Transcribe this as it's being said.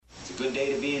good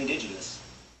day to be indigenous.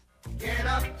 Get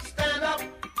up, stand up.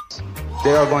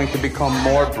 They are going to become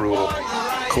more brutal.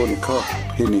 Couldn't cut.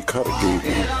 He didn't cut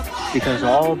again. Because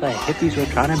all the hippies were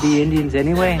trying to be Indians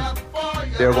anyway.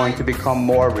 They're going to become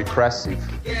more repressive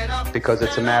because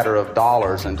it's a matter of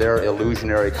dollars and their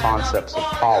illusionary concepts of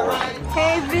power.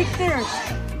 Hey, Victor.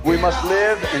 We must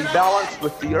live in balance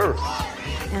with the earth.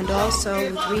 And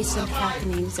also with recent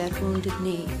happenings at Wounded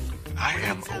Knee. I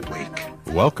am awake.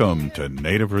 Welcome to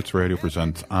Native Roots Radio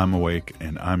Presents I'm Awake,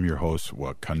 and I'm your host,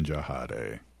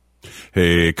 xhkezso.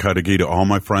 Hey, Kadagi to all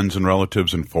my friends and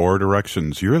relatives in four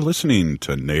directions. You're listening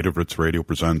to Native Roots Radio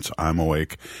Presents I'm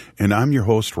Awake, and I'm your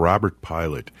host, Robert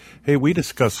Pilot. Hey, we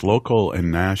discuss local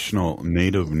and national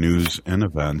Native news and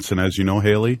events, and as you know,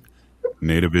 Haley,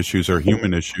 Native issues are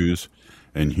human issues,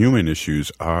 and human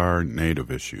issues are Native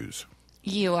issues.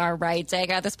 You are right,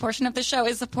 Daga. This portion of the show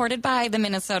is supported by the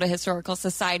Minnesota Historical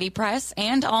Society Press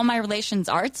and All My Relations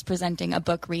Arts, presenting a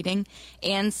book reading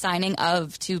and signing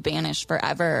of To Banish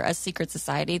Forever, a Secret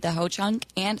Society, the Ho-Chunk,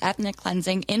 and Ethnic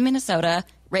Cleansing in Minnesota,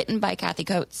 written by Kathy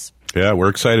Coates. Yeah, we're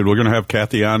excited. We're going to have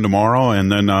Kathy on tomorrow,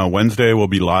 and then Wednesday we'll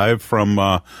be live from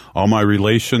All My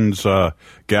Relations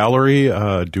Gallery,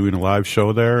 doing a live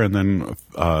show there, and then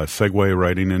segue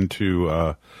right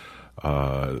into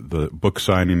the book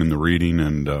signing and the reading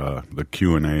and the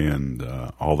Q&A and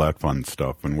all that fun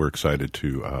stuff. And we're excited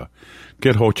to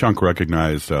get Ho-Chunk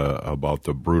recognized about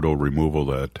the brutal removal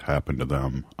that happened to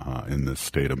them in this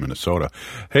state of Minnesota.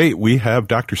 Hey, we have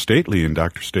Dr. Stately, and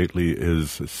Dr. Stately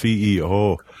is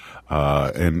CEO.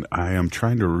 And I am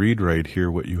trying to read right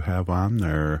here what you have on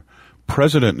there.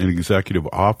 President and Executive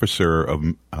Officer of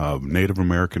Native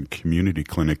American Community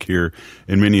Clinic here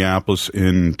in Minneapolis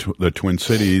in the Twin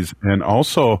Cities. And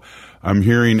also, I'm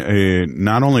hearing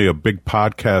not only a big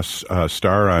podcast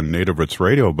star on Native Roots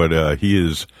Radio, but he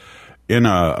is in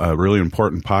a really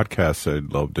important podcast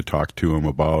I'd love to talk to him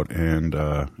about. And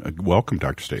welcome,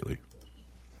 Dr. Stately.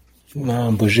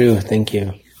 Bonjour, thank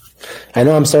you. I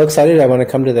know, I'm so excited. I want to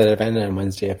come to that event on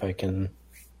Wednesday if I can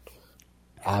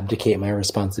abdicate my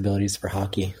responsibilities for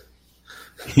hockey.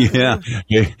 Yeah.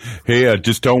 Hey,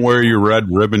 just don't wear your red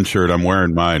ribbon shirt. I'm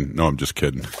wearing mine. No, I'm just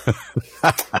kidding.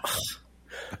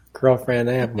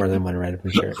 Girlfriend, I have more than one red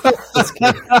ribbon shirt.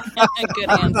 Good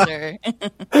answer.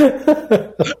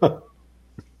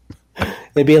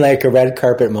 It'd be like a red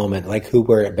carpet moment, like who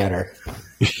wore it better.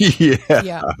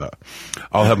 Yeah.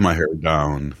 I'll have my hair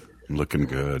down. Looking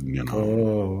good, you know.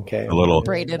 Oh, okay. A little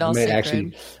braided all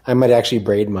sacred. I might actually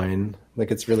braid mine.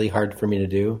 Like, it's really hard for me to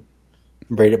do.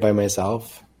 Braid it by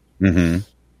myself. Mm-hmm. You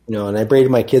know, and I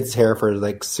braided my kids' hair for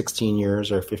like 16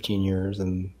 years or 15 years,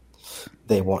 and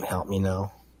they won't help me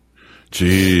now.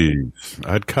 Jeez.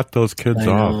 I'd cut those kids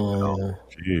off.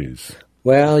 Jeez.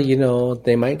 Well, you know,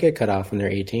 they might get cut off when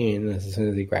they're 18 as soon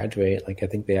as they graduate. Like, I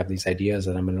think they have these ideas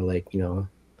that I'm going to, like, you know,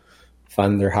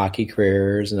 fund their hockey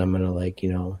careers, and I'm going to, like,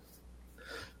 you know,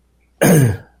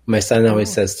 my son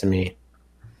always says to me,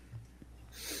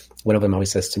 one of them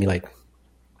always says to me, like,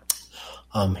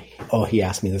 he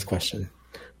asked me this question,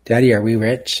 Daddy, are we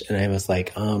rich? And I was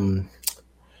like,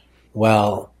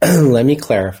 well, let me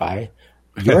clarify.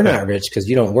 You're not rich because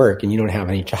you don't work and you don't have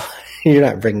any job. You're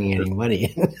not bringing any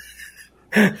money in.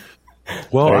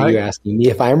 Well, are you asking me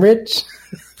if I'm rich?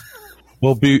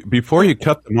 Well, before you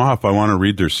cut them off, I want to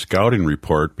read their scouting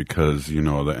report because, you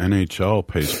know, the NHL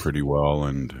pays pretty well.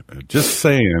 And just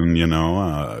saying, you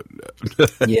know.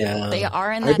 Yeah. They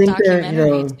are in that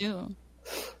documentary, too.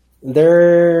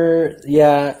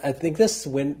 I think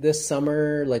this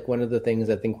summer, like, one of the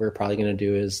things I think we're probably going to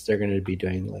do is they're going to be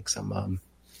doing, like, some,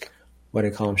 what do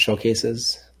you call them,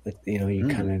 showcases. Like, you know,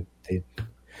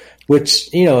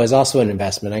 which, you know, is also an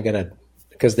investment.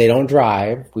 Because they don't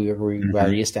drive. We've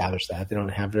already established that. They don't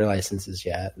have their licenses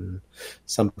yet. And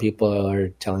some people are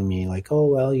telling me, like, oh,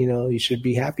 well, you know, you should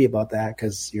be happy about that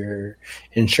because your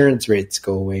insurance rates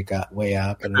go way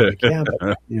up. And I'm like, yeah,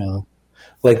 but, you know,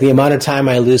 like the amount of time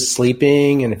I lose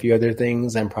sleeping and a few other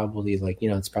things, I'm probably like,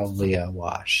 you know, it's probably a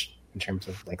wash in terms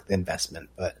of like the investment.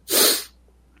 But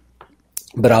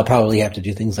I'll probably have to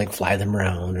do things like fly them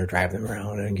around or drive them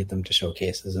around and get them to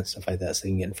showcases and stuff like that so they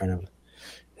can get in front of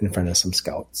some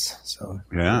scouts. So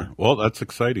yeah, well, that's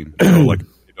exciting. So, like,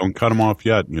 don't cut them off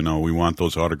yet. You know, we want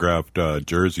those autographed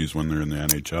jerseys when they're in the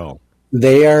NHL.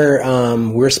 They are.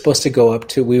 We're supposed to go up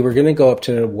to. We were going to go up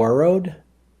to War Road.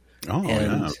 Oh,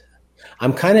 and yeah.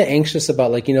 I'm kind of anxious about,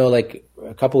 like, you know, like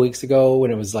a couple weeks ago when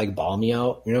it was like balmy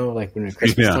out. You know, like when it was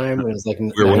Christmas time when it was like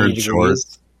 90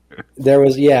 degrees. we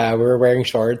were wearing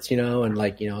shorts,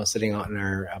 and sitting out in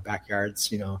our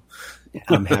backyards,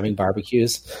 having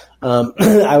barbecues.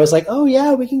 I was like, oh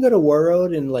yeah, we can go to War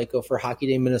Road and go for Hockey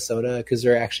Day Minnesota, because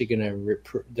they're actually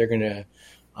gonna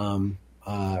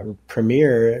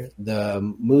premiere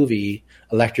the movie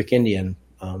Electric Indian.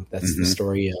 That's the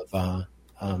story of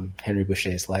Henry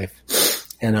Boucher's life,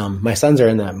 and my sons are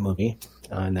in that movie,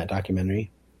 in that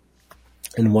documentary.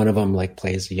 And one of them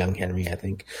plays a young Henry, I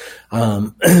think,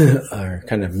 or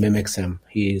kind of mimics him.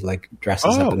 He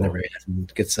dresses up in the red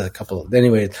and gets a couple of.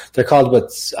 Anyway, they're called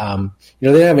what's they don't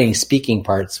have any speaking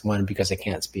parts. One, because they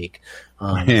can't speak,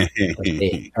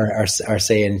 or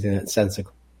say anything that's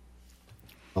sensical.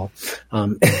 They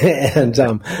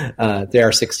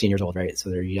are 16 years old, right? So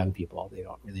they're young people. They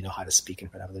don't really know how to speak in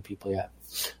front of other people yet.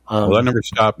 Well, that never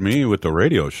stopped me with the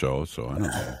radio show, so I don't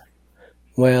know.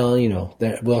 Well,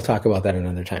 we'll talk about that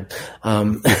another time. We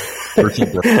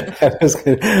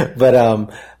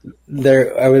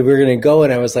were going to go,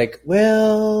 and I was like,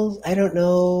 well, I don't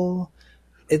know.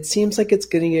 It seems like it's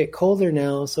going to get colder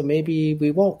now, so maybe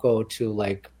we won't go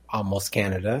to almost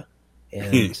Canada.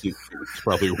 And it's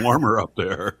probably warmer up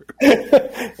there.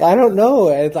 I don't know.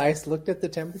 I looked at the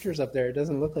temperatures up there. It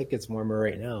doesn't look like it's warmer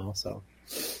right now. So,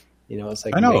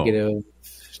 it's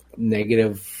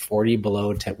negative 40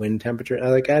 below wind temperature.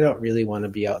 I don't really want to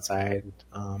be outside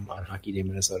on Hockey Day,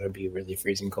 Minnesota. It'd be really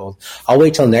freezing cold. I'll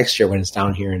wait till next year when it's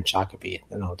down here in Shakopee.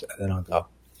 Then I'll go.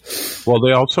 Well,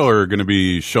 they also are going to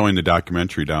be showing the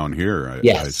documentary down here.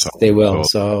 Yes, they will.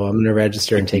 So I'm going to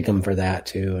register and take them for that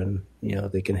too. And,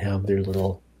 they can have their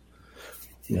little,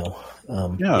 Leah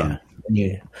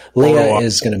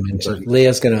is going to mention,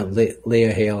 Leah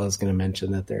Hale is going to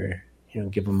mention that they're,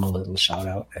 give them a little shout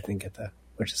out, I think,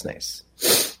 which is nice.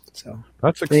 So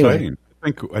that's exciting.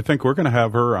 Anyway. I think we're going to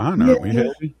have her on, aren't we,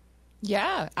 Haley?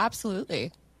 Yeah,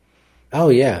 absolutely. Oh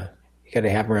yeah. You got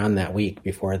to have her on that week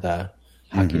before the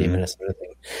Hockey Day Minnesota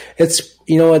thing. It's,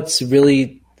 it's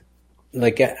really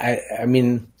I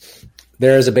mean,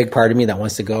 there is a big part of me that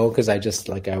wants to go, because I just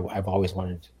I've always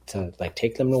wanted to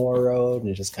take them to War Road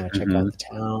and just kind of check out the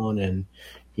town, and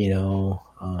they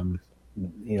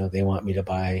want me to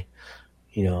buy,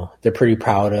 they're pretty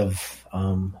proud of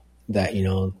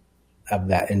that, of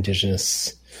that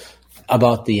indigenous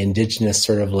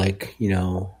sort of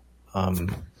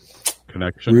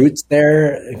connection, roots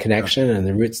there, connection, and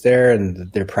the roots there,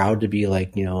 and they're proud to be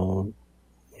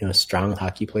strong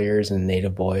hockey players and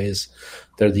Native boys.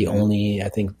 They're the only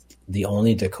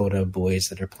Dakota boys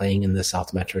that are playing in the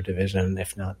South Metro division,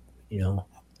 if not,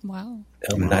 wow,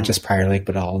 not just Prior Lake,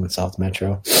 but all in South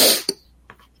Metro.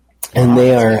 And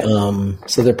they are,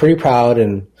 so they're pretty proud,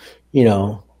 and,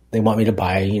 they want me to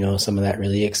buy, some of that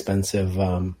really expensive,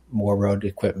 War Road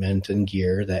equipment and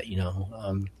gear that,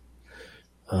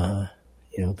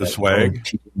 the swag.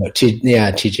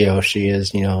 TJO, she is,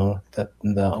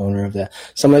 the owner of that.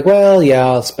 So I'm like, well, yeah,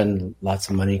 I'll spend lots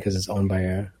of money because it's owned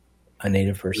by a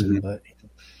Native person, but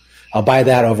I'll buy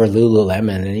that over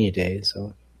Lululemon any day.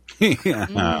 So,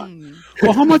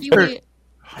 Well, how much?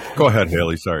 Go ahead,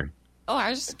 Haley. Sorry. Oh, I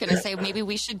was just going to say maybe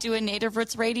we should do a Native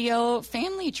Roots Radio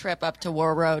family trip up to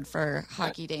War Road for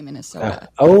Hockey Day, Minnesota.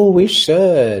 We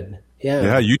should.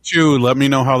 Yeah, you two let me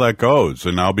know how that goes,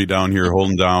 and I'll be down here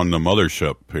holding down the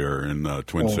mothership here in the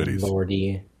Twin Cities.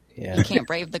 Lordy. Yeah. You can't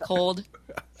brave the cold.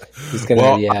 He's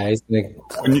gonna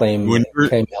claim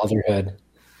elderhood.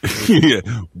 Yeah.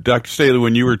 Dr. Stately,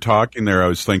 when you were talking there, I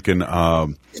was thinking,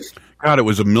 God, it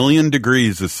was 1,000,000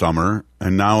 degrees this summer,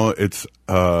 and now it's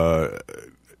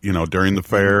during the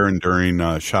fair and during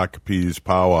Shakopee's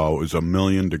powwow, it was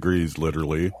 1,000,000 degrees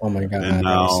literally. Oh my God. And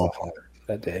now, so hot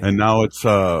that day. And now it's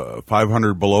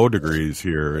 500 below degrees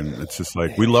here, and it's just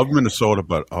we love Minnesota,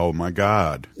 but oh my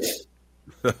God.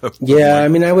 Yeah, I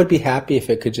mean, I would be happy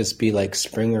if it could just be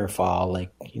spring or fall,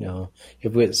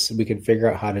 if we could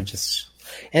figure out how to just.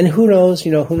 And who knows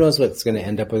what's going to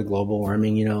end up with global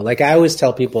warming, I always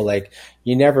tell people,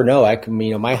 you never know.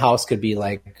 My house could be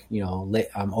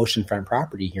oceanfront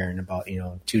property here in about,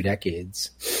 2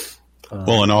 decades.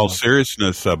 Well, in all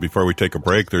seriousness, before we take a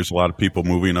break, there's a lot of people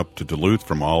moving up to Duluth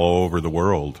from all over the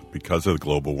world because of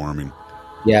global warming.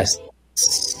 Yes,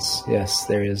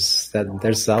 there is that.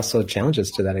 There's also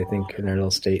challenges to that, I think, in our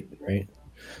little state, right?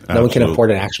 Absolutely. No one can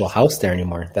afford an actual house there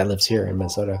anymore that lives here in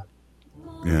Minnesota.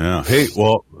 Yeah. Hey,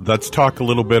 well, let's talk a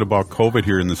little bit about COVID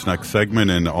here in this next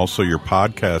segment, and also your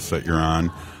podcast that you're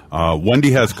on. Wendy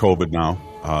has COVID now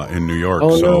in New York.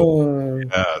 No.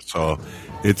 Yeah, so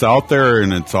it's out there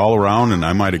and it's all around, and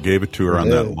I might have gave it to her on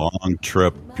that long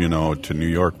trip, to New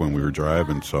York when we were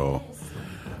driving. So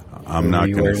I'm not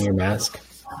going to. Are you wearing your mask?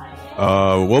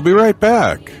 We'll be right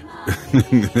back.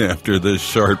 after this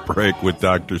short break with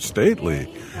Dr.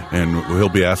 Stately. And he'll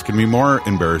be asking me more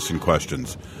embarrassing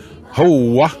questions.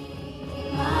 Ho!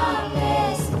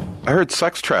 I heard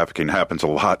sex trafficking happens a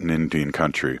lot in Indian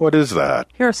country. What is that?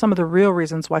 Here are some of the real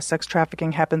reasons why sex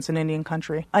trafficking happens in Indian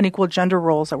country. Unequal gender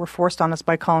roles that were forced on us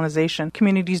by colonization.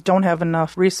 Communities don't have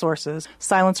enough resources.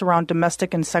 Silence around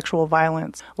domestic and sexual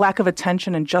violence. Lack of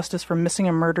attention and justice for missing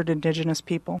and murdered Indigenous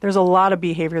people. There's a lot of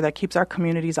behavior that keeps our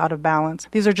communities out of balance.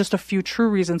 These are just a few true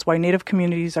reasons why Native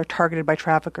communities are targeted by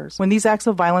traffickers. When these acts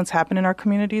of violence happen in our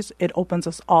communities, it opens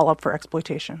us all up for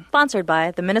exploitation. Sponsored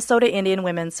by the Minnesota Indian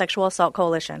Women's Sexual Assault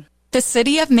Coalition. The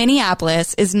city of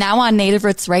Minneapolis is now on Native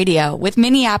Roots Radio with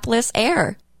Minneapolis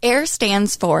AIR. AIR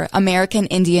stands for American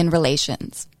Indian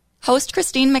Relations. Host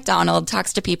Christine McDonald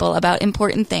talks to people about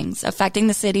important things affecting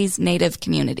the city's Native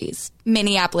communities.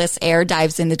 Minneapolis AIR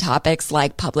dives into topics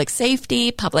like public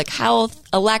safety, public health,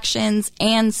 elections,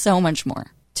 and so much more.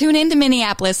 Tune in to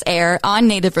Minneapolis AIR on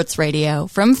Native Roots Radio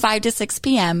from 5 to 6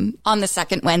 p.m. on the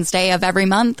second Wednesday of every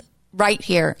month, right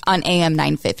here on AM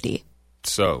 950.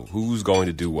 So, who's going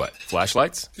to do what?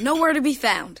 Flashlights? Nowhere to be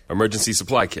found. Emergency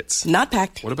supply kits? Not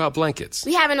packed. What about blankets?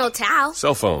 We have an old towel.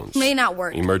 Cell phones? May not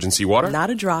work. Emergency water?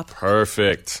 Not a drop.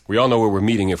 Perfect. We all know where we're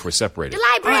meeting if we're separated. The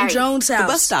library. On Jones' house. The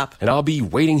bus stop. And I'll be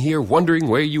waiting here wondering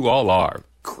where you all are.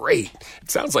 Great.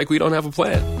 It sounds like we don't have a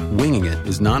plan. Winging it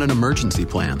is not an emergency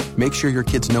plan. Make sure your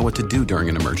kids know what to do during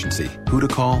an emergency, who to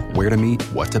call, where to meet,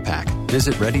 what to pack.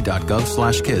 Visit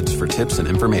ready.gov/kids for tips and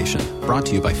information. Brought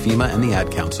to you by FEMA and the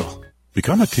Ad Council.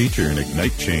 Become a teacher and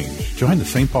ignite change. Join the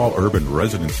St. Paul Urban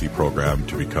Residency Program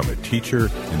to become a teacher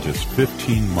in just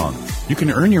 15 months. You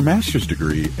can earn your master's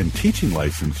degree and teaching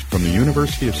license from the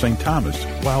University of St. Thomas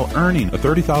while earning a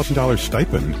 $30,000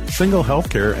 stipend, single health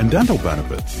care, and dental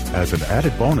benefits. As an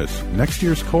added bonus, next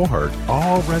year's cohort,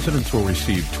 all residents will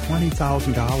receive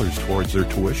 $20,000 towards their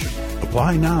tuition.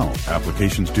 Apply now.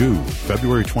 Applications due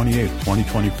February 28,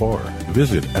 2024.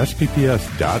 Visit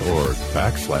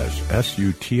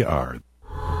spps.org/SUTR.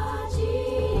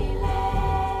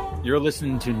 You're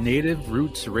listening to Native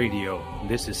Roots Radio.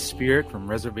 This is Spirit from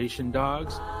Reservation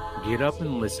Dogs. Get up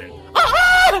and listen.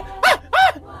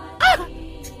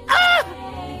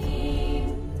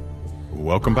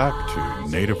 Welcome back to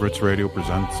Native Roots Radio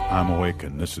presents I'm Awake,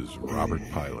 and this is Robert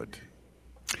Pilot.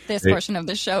 This portion of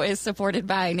the show is supported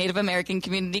by Native American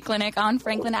Community Clinic on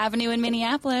Franklin Avenue in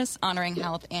Minneapolis, honoring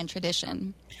health and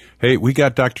tradition. Hey, we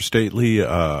got Dr. Stately,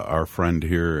 our friend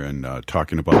here, and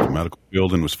talking about the medical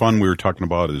field, and it was fun. We were talking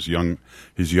about his young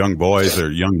boys,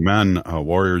 or young men,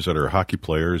 warriors that are hockey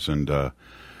players, and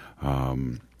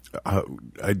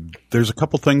there's a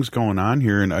couple things going on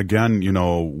here, and again, you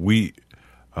know,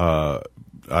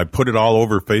 I put it all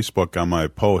over Facebook on my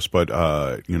post, but,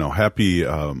 happy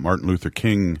Martin Luther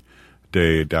King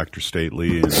Day, Dr.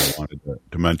 Stately, and I wanted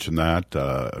to mention that.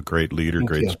 A great leader,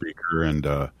 great speaker, and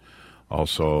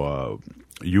also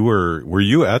were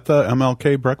you at the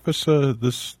MLK breakfast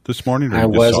this morning? I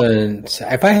wasn't.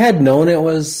 If I had known it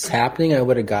was happening, I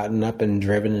would have gotten up and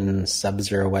driven in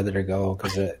sub-zero weather to go,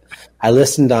 because I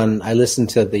listened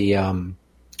to the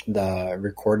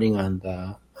recording on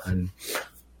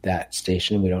that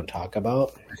station we don't talk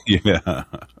about. Yeah.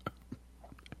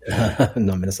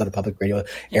 No, Minnesota Public Radio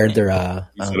aired the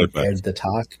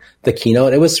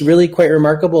keynote. It was really quite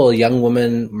remarkable. A young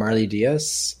woman, Marley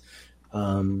Diaz,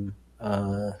 who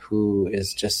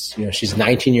is just, she's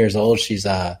 19 years old. She's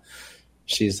a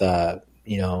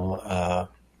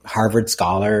Harvard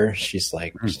scholar. She's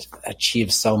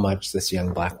achieved so much, this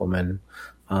young Black woman.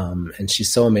 And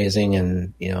she's so amazing,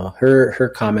 and her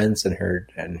comments and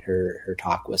her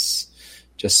talk was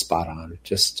just spot on,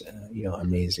 just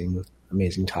amazing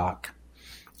talk.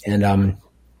 And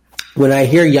when I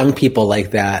hear young people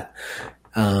like that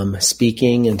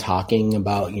speaking and talking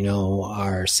about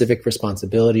our civic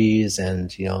responsibilities,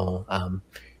 and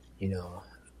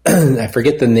I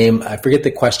forget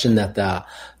the question that the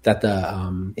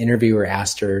interviewer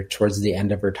asked her towards the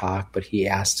end of her talk, but he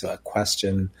asked a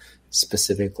question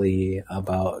specifically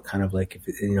about kind of like,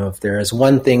 if there is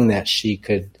one thing that she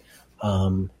could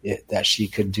do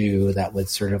that would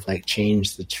sort of like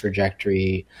change the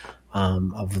trajectory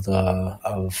of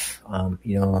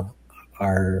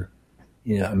our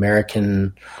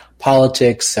American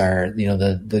politics, our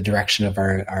the direction of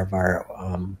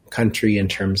our country in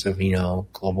terms of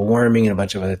global warming and a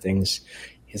bunch of other things.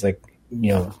 He's like,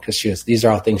 because these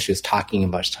are all things she was talking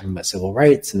about. She's talking about civil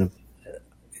rights, and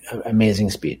amazing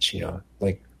speech,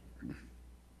 like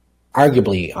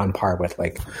arguably on par with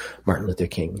like Martin Luther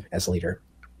King as a leader.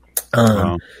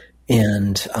 And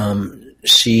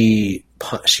she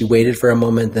waited for a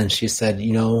moment, then she said,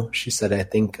 I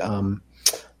think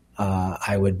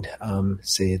I would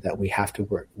say that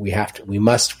we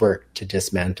must work to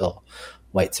dismantle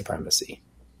white supremacy.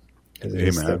 Because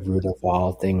it's the root of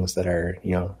all things that are,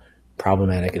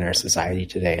 problematic in our society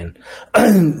today.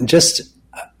 And just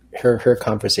her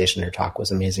conversation, her talk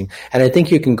was amazing. And I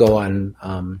think you can go on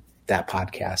that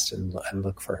podcast and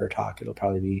look for her talk. It'll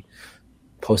probably be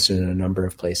posted in a number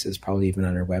of places, probably even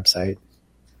on her website.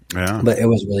 Yeah. But it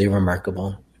was really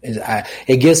remarkable.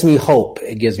 It gives me hope.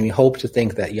 It gives me hope to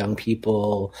think that young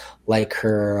people like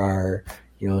her are,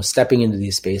 stepping into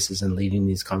these spaces and leading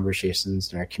these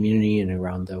conversations in our community and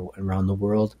around the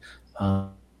world.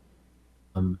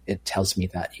 It tells me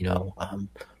that,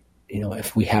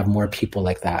 if we have more people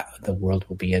like that, the world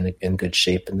will be in good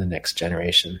shape in the next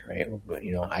generation, right?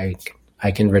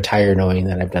 I can retire knowing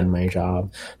that I've done my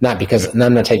job, not because, and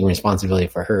I'm not taking responsibility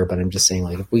for her, but I'm just saying,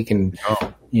 like, if we can,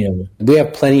 we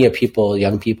have plenty of people,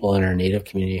 young people in our Native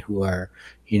community who are,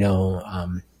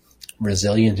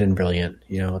 resilient and brilliant.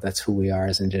 That's who we are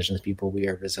as Indigenous people. We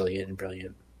are resilient and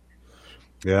brilliant.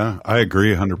 Yeah, I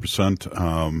agree 100%.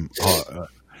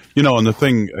 And the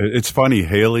thing, it's funny,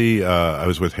 Haley, I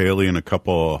was with Haley and a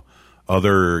couple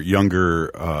other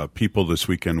younger people this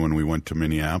weekend when we went to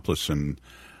Minneapolis, and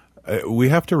we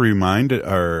have to remind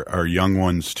our young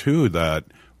ones too that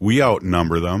we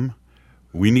outnumber them.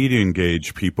 We need to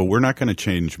engage people. We're not going to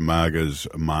change MAGA's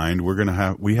mind.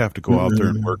 We have to go out there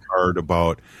and work hard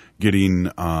about getting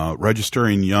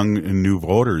registering young and new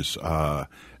voters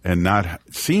and not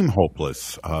seem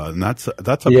hopeless. And that's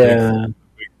a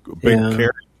big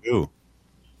carry too.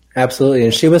 Absolutely.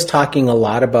 And she was talking a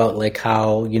lot about like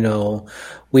how,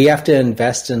 we have to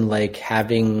invest in like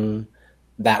having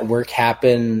that work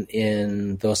happen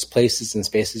in those places and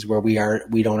spaces where we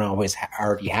don't always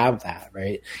already have that,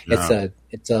 right? Yeah.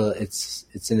 It's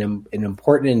an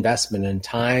important investment in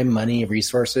time, money,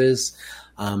 resources,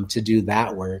 to do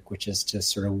that work, which is to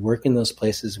sort of work in those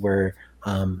places where,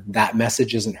 that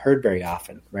message isn't heard very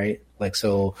often, right? Like,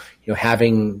 so,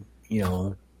 having,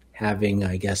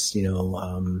 I guess,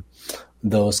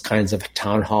 those kinds of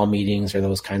town hall meetings or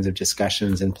those kinds of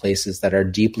discussions in places that are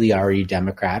deeply already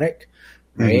democratic,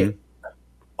 right?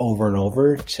 Over and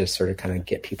over to sort of kind of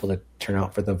get people to turn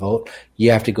out for the vote. You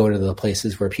have to go to the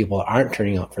places where people aren't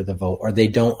turning out for the vote or they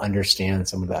don't understand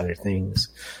some of the other things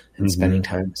and spending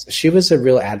time. So she was a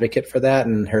real advocate for that,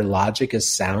 and her logic is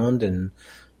sound, and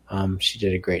she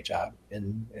did a great job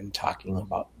in talking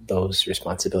about those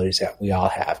responsibilities that we all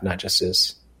have, not just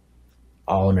as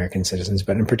all American citizens,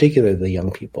 but in particular the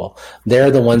young people. They're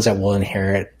the ones that will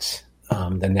inherit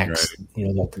the next,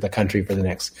 the country for the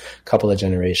next couple of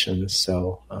generations.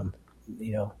 So, I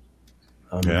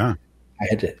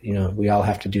had to, we all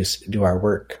have to do our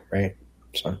work, right?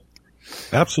 So.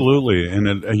 Absolutely.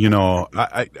 And,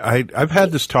 I've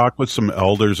had this talk with some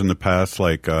elders in the past,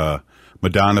 like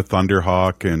Madonna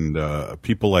Thunderhawk and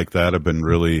people like that have been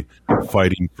really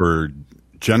fighting for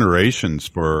generations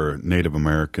for Native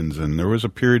Americans. And there was a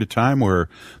period of time where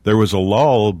there was a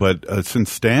lull, but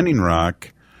since Standing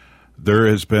Rock, there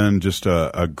has been just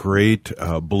a great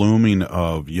blooming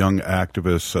of young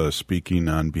activists speaking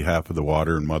on behalf of the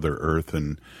water and Mother Earth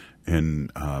and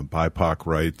BIPOC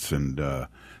rights, and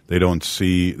they don't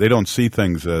see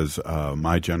things as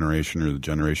my generation or the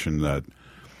generation that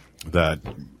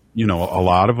a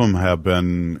lot of them have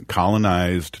been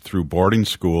colonized through boarding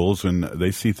schools, and they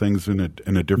see things in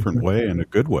a different way, in a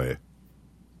good way.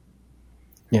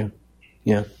 Yeah.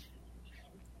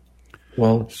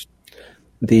 Well,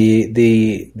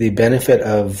 the benefit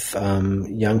of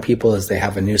young people is they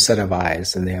have a new set of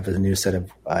eyes, and they have a new set of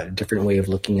different way of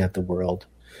looking at the world.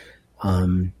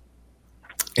 And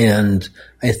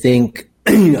I think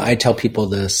I tell people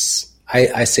this.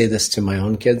 I say this to my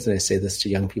own kids, and I say this to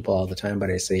young people all the time, but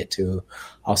I say it to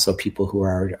also people who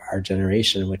are our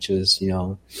generation, which is,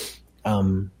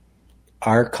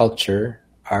 our culture,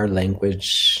 our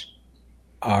language,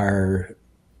 our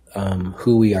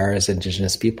who we are as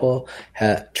Indigenous people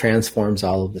transforms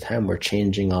all of the time. We're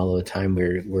changing all of the time.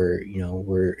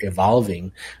 We're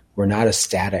evolving. We're not a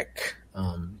static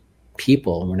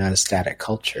people. We're not a static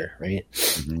culture, right?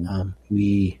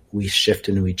 We shift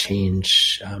and we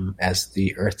change as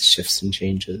the earth shifts and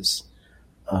changes.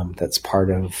 That's part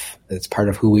of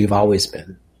who we've always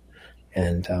been.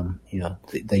 And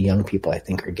the young people, I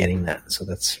think, are getting that. So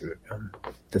that's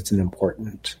an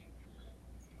important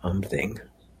thing,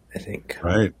 I think.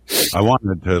 Right. I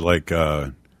wanted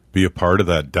to be a part of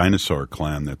that dinosaur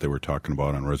clan that they were talking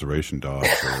about on Reservation Dogs.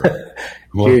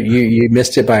 You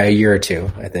missed it by a year or two,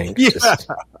 I think.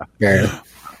 Yeah.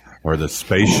 Or the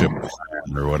spaceship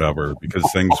clan or whatever, because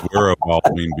things were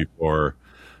evolving before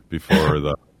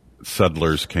the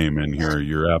settlers came in here.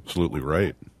 You're absolutely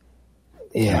right.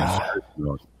 Yeah.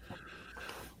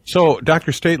 So,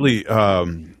 Dr. Stately,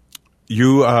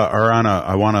 you are on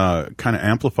I want to kind of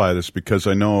amplify this because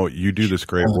I know you do this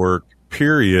great work,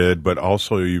 period, but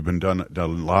also you've done a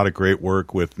lot of great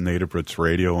work with Native Roots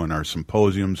Radio and our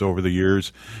symposiums over the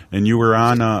years. And you were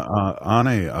on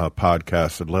a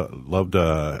podcast. I'd love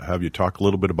to have you talk a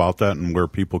little bit about that and where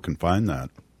people can find that.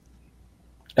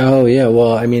 Oh, yeah.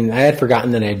 Well, I mean, I had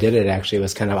forgotten that I did it, actually. It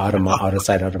was kind of out of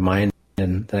sight, out of mind.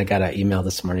 And then I got an email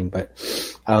this morning, but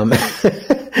I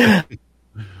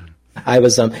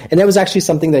was, and that was actually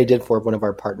something that I did for one of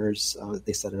our partners.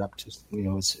 They set it up to, it's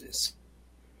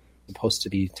supposed to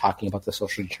be talking about the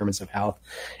social determinants of health.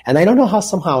 And I don't know how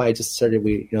somehow I just started,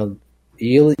 you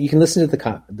can listen to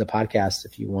the podcast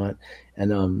if you want.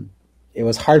 And it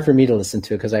was hard for me to listen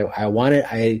to because I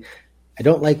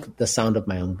don't like the sound of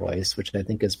my own voice, which I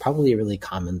think is probably a really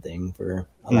common thing for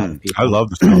a lot of people. I love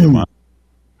the sound of mine.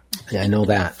 Yeah, I know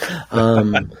that.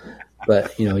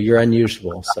 But you're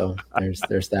unusual, so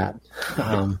there's that.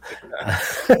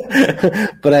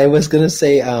 But I was gonna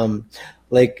say,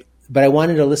 but I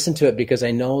wanted to listen to it because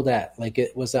I know that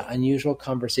it was an unusual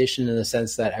conversation in the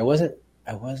sense that I wasn't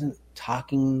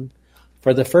talking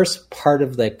for the first part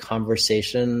of the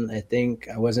conversation. I think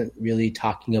I wasn't really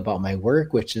talking about my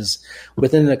work, which is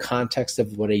within the context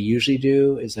of what I usually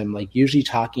do. Is I'm usually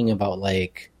talking about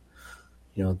the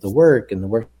work and the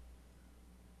work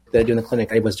that I do in the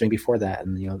clinic I was doing before that,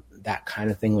 and that kind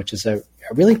of thing, which is a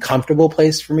really comfortable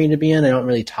place for me to be in. I don't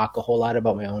really talk a whole lot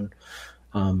about my own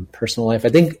personal life. I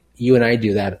think you and I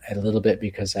do that a little bit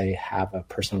because I have a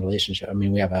personal relationship. I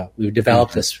mean, we've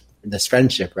developed this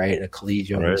friendship, right? A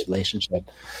collegial relationship.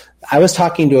 I was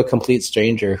talking to a complete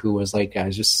stranger who was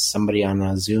just somebody on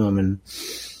a Zoom, and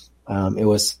it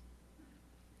was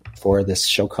for this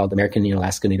show called American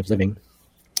Alaska Native Living.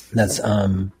 That's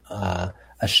a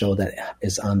show that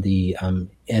is on the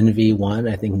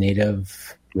NV1, I think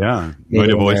Native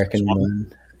American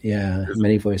one. Yeah,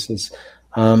 Many Voices.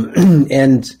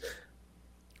 And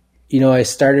I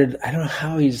started, I don't know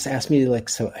how, he just asked me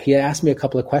he asked me a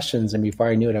couple of questions, and before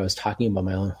I knew it, I was talking about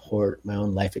my own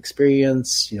life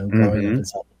experience, growing up in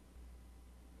South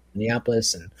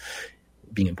Minneapolis and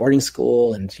being in boarding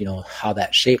school, and how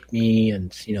that shaped me,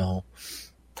 and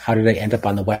how did I end up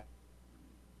on the West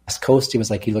Coast. He was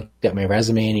he looked at my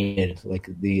resume and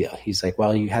he's like,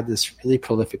 well, you had this really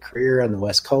prolific career on the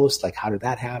West Coast. How did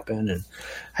that happen? And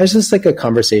I was just a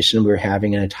conversation we were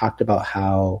having, and I talked about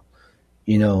how,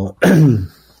 I've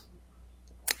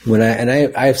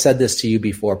said this to you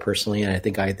before personally, and I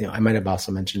think I might have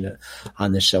also mentioned it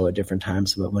on this show at different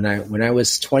times. But when I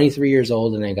was 23 years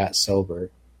old and I got sober,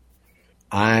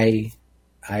 I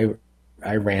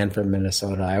ran from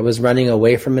Minnesota. I was running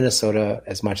away from Minnesota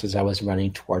as much as I was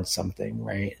running towards something,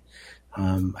 right?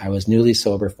 I was newly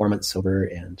sober, 4 months sober,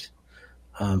 and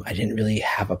I didn't really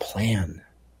have a plan.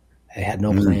 I had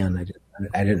no plan.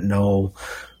 I didn't know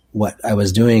what I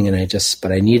was doing, and I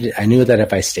knew that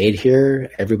if I stayed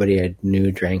here, everybody I knew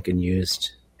drank and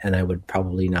used, and I would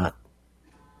probably not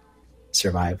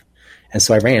survive. And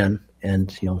so I ran,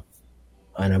 and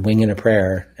on a wing and a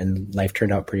prayer, and life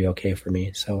turned out pretty okay for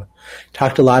me. So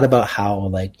talked a lot about how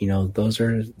those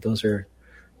are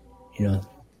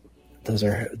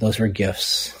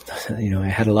gifts. I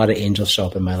had a lot of angels show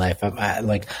up in my life.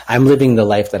 I'm living the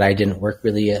life that I didn't work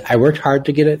really. I worked hard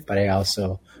to get it, but I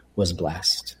also was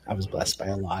blessed. I was blessed by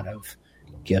a lot of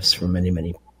gifts from many,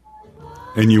 many.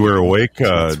 And you were awake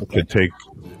to take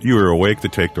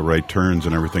the right turns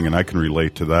and everything. And I can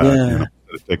relate to that. Yeah.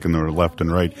 Taking the left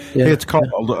and right. Yeah. Hey, it's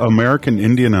called American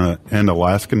Indian and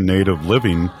Alaskan Native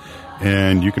Living,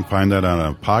 and you can find that on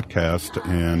a podcast,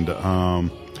 and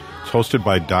it's hosted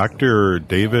by Dr.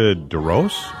 David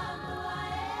DeRose.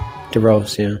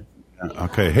 DeRose, yeah.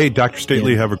 Okay. Hey, Dr.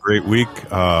 Stately, have a great week.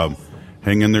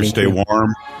 Hang in there, stay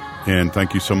warm, and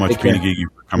thank you so much, Peony Geeky,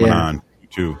 for coming on. You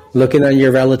too. Looking on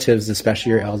your relatives,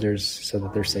 especially your elders, so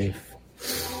that they're safe.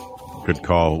 Good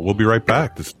call. We'll be right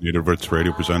back. This is Native Roots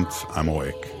Radio presents I'm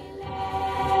Awake.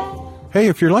 Hey,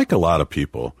 if you're like a lot of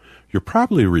people, you're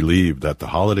probably relieved that the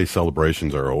holiday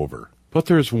celebrations are over. But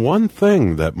there's one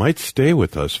thing that might stay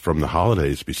with us from the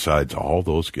holidays besides all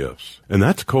those gifts, and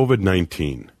that's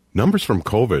COVID-19. Numbers from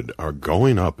COVID are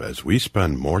going up as we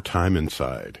spend more time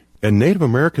inside. And Native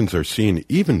Americans are seeing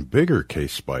even bigger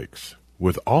case spikes.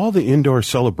 With all the indoor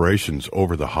celebrations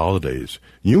over the holidays,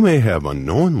 you may have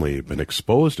unknowingly been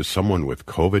exposed to someone with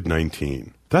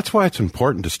COVID-19. That's why it's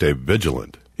important to stay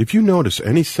vigilant. If you notice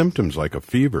any symptoms like a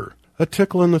fever, a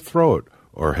tickle in the throat,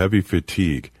 or heavy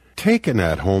fatigue, take an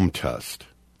at-home test.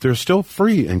 They're still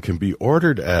free and can be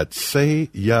ordered at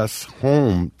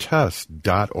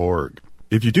sayyeshometest.org.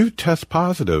 If you do test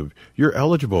positive, you're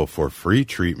eligible for free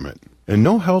treatment, and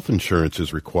no health insurance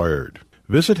is required.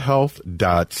 Visit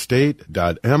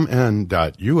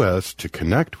health.state.mn.us to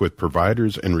connect with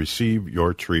providers and receive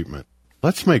your treatment.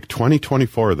 Let's make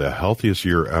 2024 the healthiest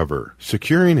year ever,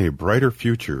 securing a brighter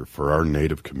future for our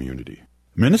Native community.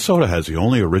 Minnesota has the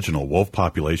only original wolf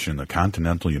population in the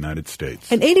continental United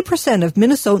States. And 80% of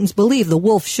Minnesotans believe the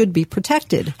wolf should be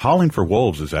protected. Howling for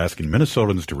Wolves is asking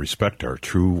Minnesotans to respect our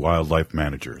true wildlife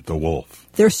manager, the wolf.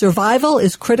 Their survival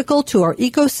is critical to our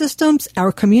ecosystems,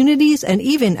 our communities, and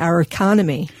even our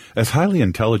economy. As highly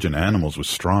intelligent animals with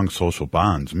strong social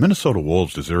bonds, Minnesota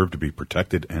wolves deserve to be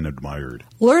protected and admired.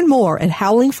 Learn more at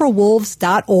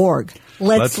howlingforwolves.org.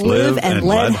 Let's live and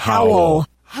let howl.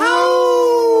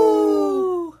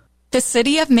 The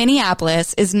city of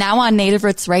Minneapolis is now on Native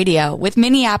Roots Radio with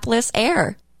Minneapolis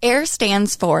AIR. AIR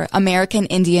stands for American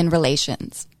Indian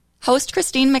Relations. Host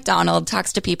Christine McDonald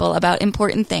talks to people about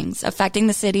important things affecting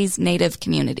the city's Native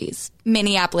communities.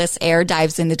 Minneapolis AIR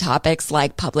dives into topics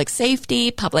like public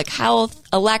safety, public health,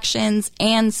 elections,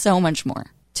 and so much more.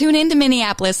 Tune in to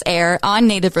Minneapolis AIR on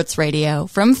Native Roots Radio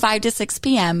from 5 to 6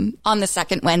 p.m. on the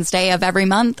second Wednesday of every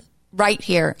month, right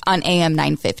here on AM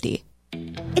 950.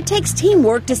 It takes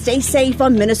teamwork to stay safe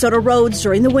on Minnesota roads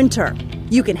during the winter.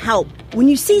 You can help. When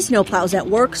you see snowplows at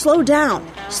work, slow down.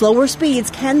 Slower speeds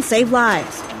can save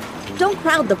lives. Don't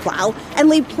crowd the plow and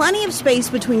leave plenty of space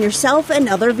between yourself and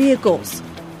other vehicles.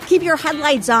 Keep your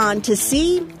headlights on to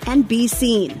see and be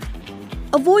seen.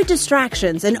 Avoid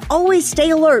distractions and always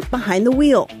stay alert behind the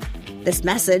wheel. This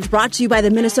message brought to you by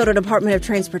the Minnesota Department of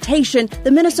Transportation,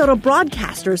 the Minnesota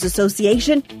Broadcasters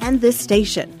Association, and this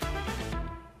station.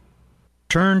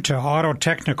 Turn to Auto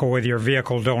Technical with your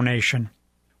vehicle donation.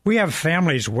 We have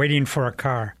families waiting for a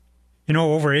car. You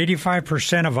know, over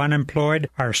 85% of unemployed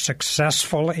are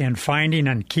successful in finding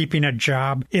and keeping a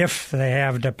job if they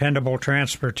have dependable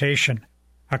transportation.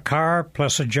 A car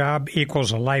plus a job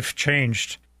equals a life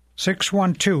changed.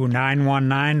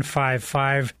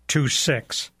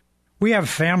 612-919-5526. We have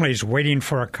families waiting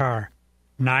for a car.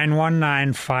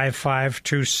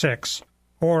 919-5526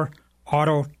 or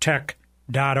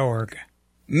autotech.org.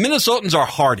 Minnesotans are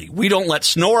hardy. We don't let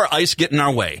snow or ice get in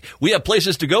our way. We have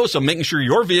places to go, so making sure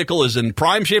your vehicle is in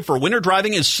prime shape for winter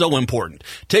driving is so important.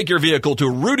 Take your vehicle to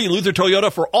Rudy Luther Toyota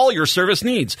for all your service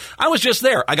needs. I was just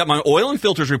there. I got my oil and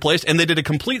filters replaced, and they did a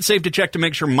complete safety check to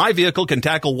make sure my vehicle can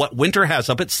tackle what winter has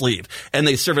up its sleeve. And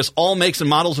they service all makes and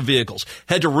models of vehicles.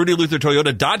 Head to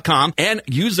RudyLutherToyota.com and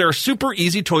use their super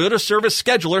easy Toyota service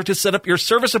scheduler to set up your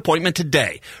service appointment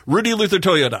today. Rudy Luther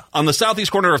Toyota on the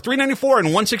southeast corner of 394 and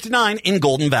 169 in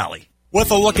Golden Valley. With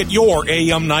a look at your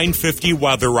AM 950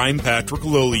 weather, I'm Patrick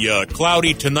Lilia.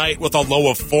 Cloudy tonight with a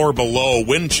low of 4 below.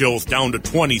 Wind chills down to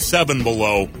 27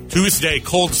 below. Tuesday,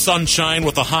 cold sunshine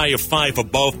with a high of 5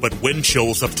 above, but wind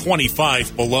chills of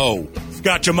 25 below.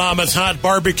 Scotch-A-Mama's Hot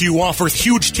Barbecue offers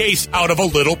huge taste out of a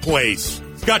little place.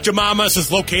 Scotch-A-Mama's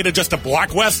is located just a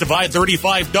block west of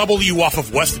I-35W off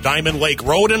of West Diamond Lake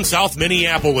Road in South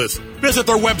Minneapolis. Visit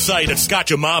their website at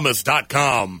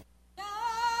scotchamamas.com.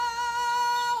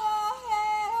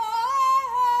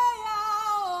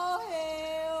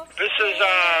 This is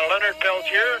Leonard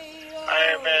Peltier. I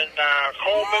am in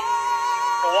Coleman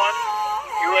 1,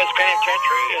 U.S.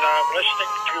 Penitentiary, and I'm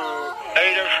listening to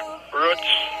Native Roots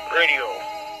Radio.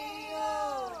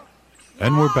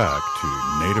 And we're back to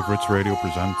Native Roots Radio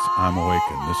presents I'm Awake,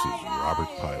 and this is Robert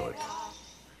Pilot.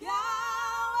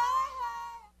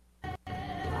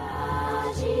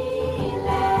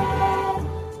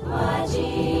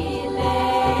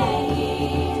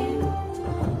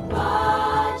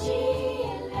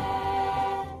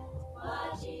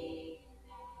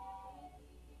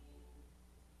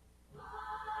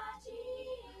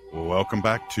 Welcome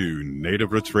back to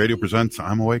Native Roots Radio presents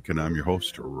I'm Awake, and I'm your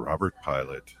host, Robert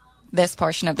Pilot. This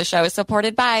portion of the show is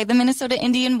supported by the Minnesota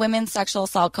Indian Women's Sexual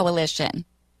Assault Coalition.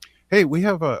 Hey, we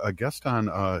have a guest on.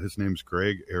 His name's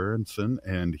Greg Arenson,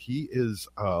 and he is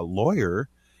a lawyer,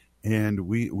 and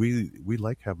we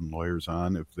like having lawyers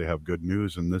on if they have good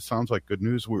news, and this sounds like good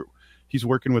news. He's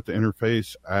working with the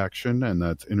Interfaith Action, and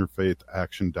that's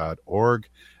interfaithaction.org,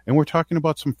 and we're talking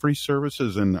about some free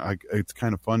services, and it's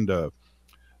kind of fun to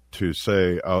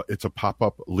say it's a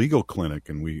pop-up legal clinic,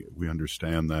 and we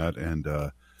understand that, and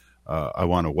I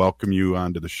want to welcome you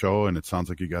onto the show, and it sounds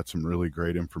like you got some really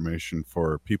great information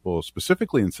for people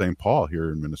specifically in St. Paul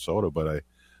here in Minnesota, but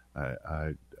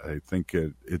I think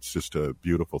it's just a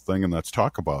beautiful thing, and let's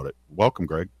talk about it. Welcome,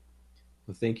 Greg.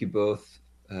 Well, thank you both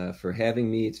for having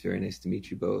me. It's very nice to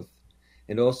meet you both.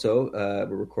 And also,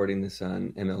 we're recording this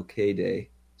on MLK Day,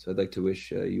 so I'd like to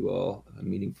wish you all a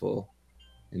meaningful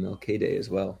MLK Day as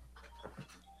well.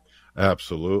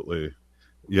 Absolutely.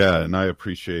 Yeah, and I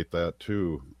appreciate that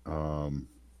too.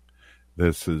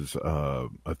 This is a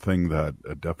thing that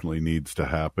definitely needs to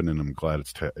happen, and I'm glad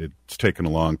it's taken a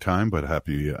long time, but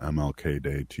happy MLK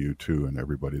Day to you too and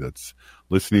everybody that's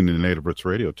listening to Native Roots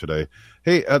Radio today.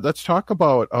 Hey, let's talk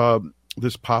about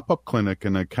this pop-up clinic,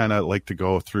 and I kind of like to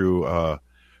go through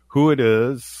who it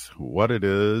is, what it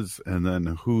is, and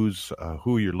then who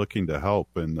you're looking to help,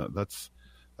 and let's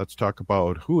talk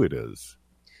about who it is.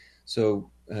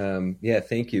 So,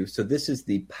 thank you. So this is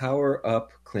the Power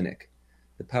Up Clinic.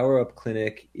 The Power Up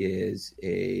Clinic is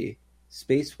a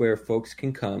space where folks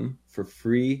can come for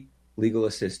free legal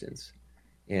assistance.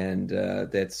 And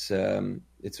it's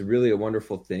really a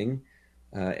wonderful thing.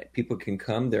 People can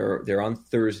come. They're on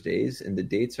Thursdays, and the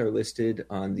dates are listed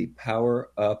on the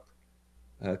Power Up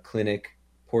Clinic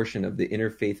portion of the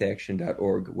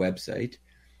interfaithaction.org website.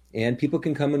 And people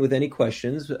can come in with any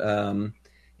questions.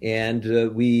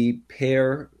 And we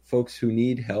pair folks who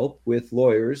need help with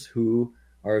lawyers who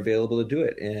are available to do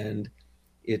it. And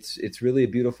it's really a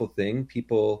beautiful thing.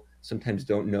 People sometimes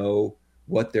don't know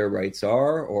what their rights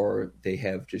are, or they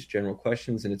have just general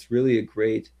questions. And it's really a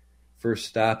great first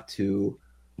stop to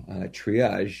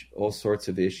triage all sorts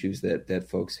of issues that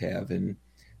folks have. And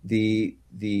the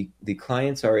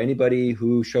clients are anybody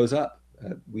who shows up.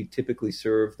 We typically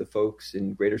serve the folks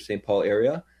in Greater St. Paul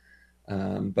area.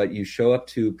 But you show up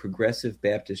to Progressive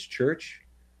Baptist Church.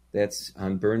 That's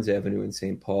on Burns Avenue in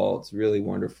St. Paul. It's really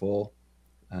wonderful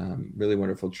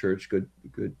church.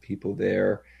 Good people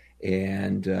there,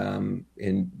 and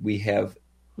we have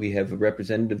a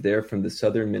representative there from the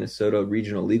Southern Minnesota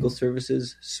Regional Legal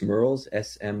Services, SMRLS,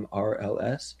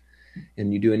 SMRLS,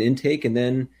 and you do an intake, and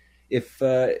then if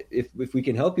we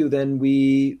can help you, then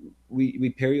we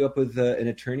pair you up with an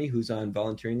attorney who's on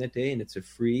volunteering that day, and it's a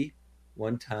free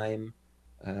one-time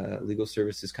legal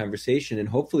services conversation, and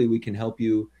hopefully we can help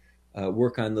you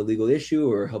work on the legal issue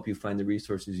or help you find the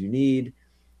resources you need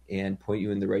and point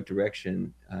you in the right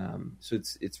direction. So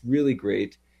it's really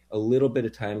great. A little bit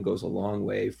of time goes a long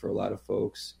way for a lot of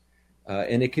folks,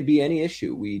 and it could be any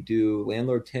issue. We do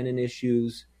landlord-tenant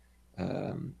issues,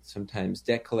 sometimes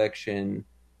debt collection.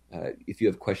 If you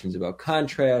have questions about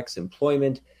contracts,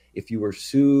 employment, if you were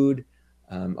sued,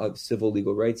 civil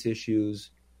legal rights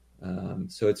issues.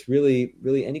 So it's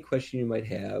really any question you might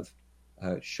have.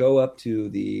 Show up to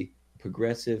the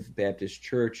Progressive Baptist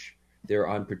Church. They're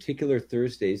on particular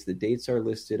Thursdays. The dates are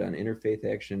listed on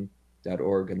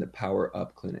interfaithaction.org and the Power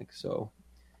Up Clinic. So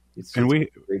we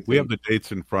have the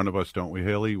dates in front of us, don't we,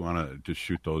 Haley? You want to just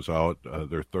shoot those out?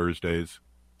 They're Thursdays.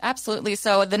 Absolutely.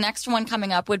 So the next one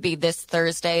coming up would be this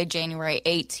Thursday, January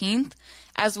 18th,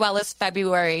 as well as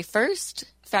February 1st,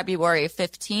 February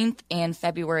 15th, and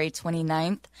February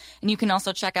 29th. And you can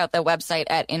also check out the website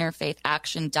at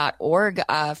interfaithaction.org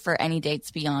for any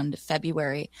dates beyond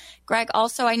February. Greg,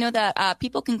 also, I know that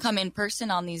people can come in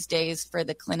person on these days for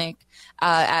the clinic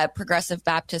at Progressive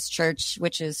Baptist Church,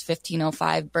 which is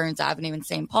 1505 Burns Avenue in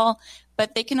St. Paul,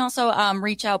 but they can also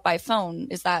reach out by phone.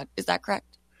 Is that correct?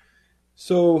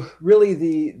 So really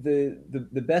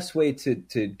the best way to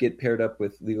get paired up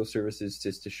with legal services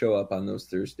is to show up on those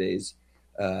Thursdays.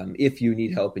 If you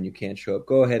need help and you can't show up,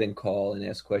 go ahead and call and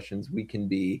ask questions. We can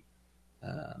be,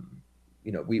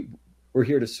 we're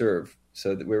here to serve.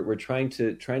 So that we're trying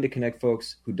to connect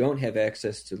folks who don't have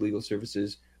access to legal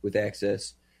services with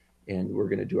access, and we're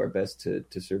going to do our best to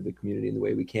serve the community in the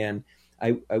way we can.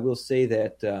 I will say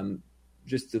that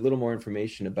just a little more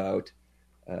information about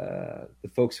the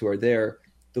folks who are there.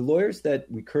 The lawyers that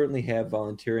we currently have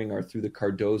volunteering are through the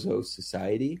Cardozo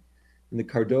Society. And the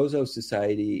Cardozo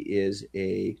Society is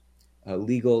a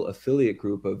legal affiliate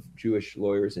group of Jewish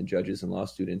lawyers and judges and law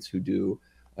students who do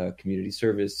community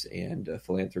service and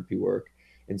philanthropy work.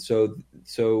 And so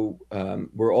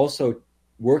we're also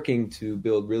working to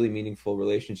build really meaningful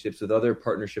relationships with other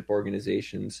partnership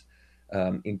organizations,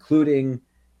 including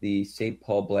the St.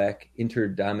 Paul Black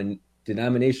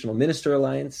Interdenominational Minister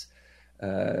Alliance,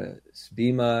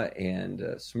 SBIMA, and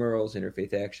SMRLS,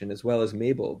 Interfaith Action, as well as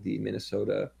MABEL, the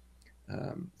Minnesota,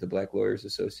 the Black Lawyers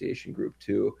Association group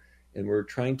too. And we're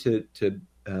trying to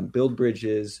build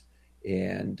bridges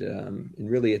and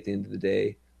really at the end of the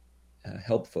day,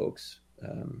 help folks.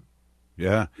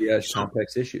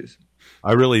 Complex issues.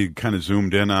 I really kind of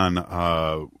zoomed in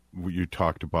on you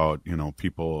talked about,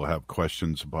 people have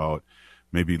questions about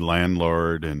maybe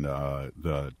landlord and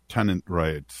the tenant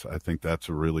rights. I think that's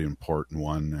a really important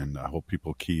one, and I hope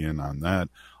people key in on that.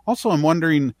 Also, I'm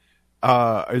wondering,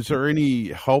 Is there any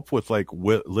help with like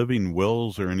living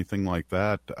wills or anything like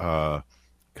that?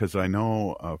 Because I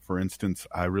know, for instance,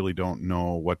 I really don't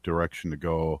know what direction to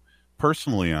go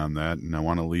personally on that, and I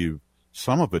want to leave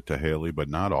some of it to Haley, but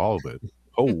not all of it.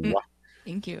 Oh, wow.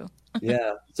 Thank you.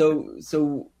 Yeah. That's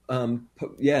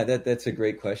a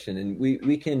great question, and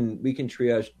we can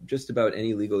triage just about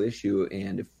any legal issue,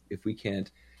 and if we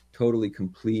can't totally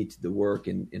complete the work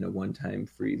in a one-time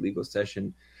free legal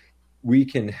session, we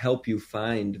can help you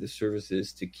find the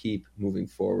services to keep moving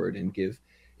forward and give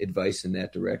advice in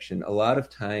that direction. A lot of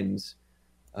times,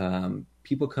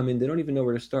 people come in, they don't even know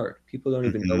where to start. People don't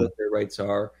even know what their rights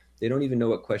are. They don't even know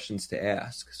what questions to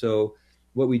ask. So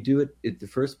what we do at the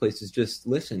first place is just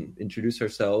listen, introduce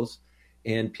ourselves,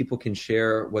 and people can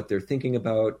share what they're thinking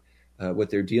about, what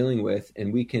they're dealing with,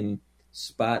 and we can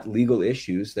spot legal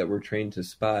issues that we're trained to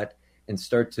spot and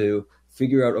start to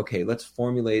figure out, okay, let's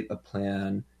formulate a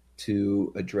plan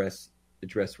to address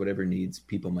whatever needs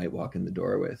people might walk in the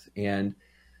door with. And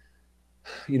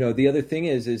the other thing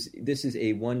is this is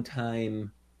a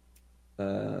one-time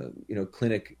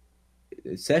clinic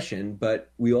session,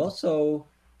 but we also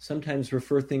sometimes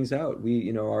refer things out.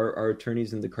 We our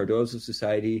attorneys in the Cardozo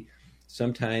Society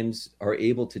sometimes are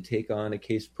able to take on a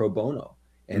case pro bono,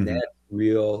 and that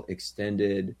real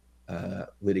extended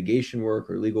litigation work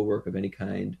or legal work of any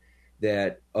kind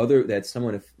that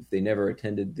someone, if they never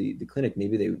attended the clinic,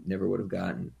 maybe they never would have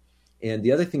gotten. And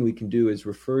the other thing we can do is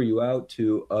refer you out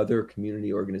to other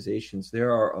community organizations.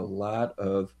 There are a lot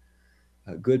of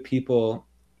good people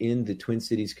in the Twin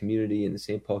Cities community, in the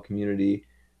St. Paul community,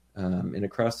 and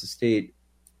across the state,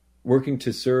 working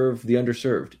to serve the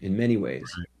underserved in many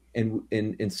ways.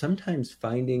 And sometimes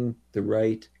finding the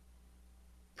right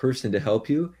person to help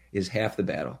you is half the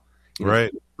battle.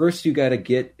 Right. First, you got to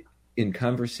get in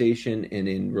conversation and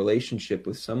in relationship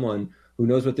with someone who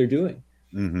knows what they're doing.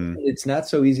 Mm-hmm. It's not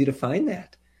so easy to find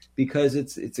that because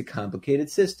it's a complicated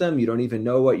system. You don't even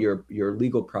know what your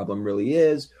legal problem really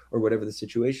is or whatever the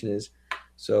situation is.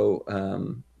 So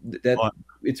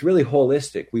it's really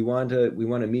holistic. We want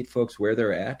to meet folks where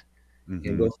they're at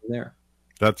and go from there.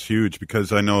 That's huge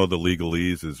because I know the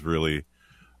legalese is really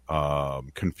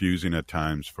confusing at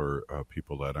times for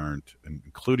people that aren't,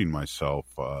 including myself,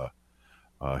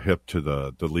 hip to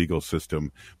the legal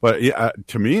system. But yeah,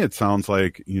 to me, it sounds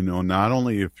like, not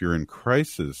only if you're in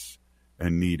crisis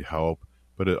and need help,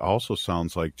 but it also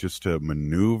sounds like just to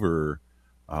maneuver,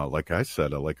 like I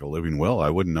said, like a living will. I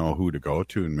wouldn't know who to go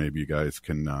to, and maybe you guys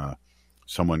can,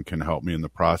 someone can help me in the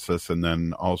process, and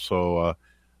then also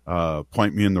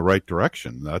point me in the right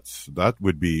direction. That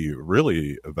would be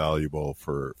really valuable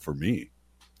for me.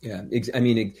 Yeah,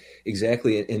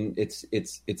 exactly. And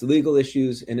it's legal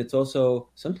issues, and it's also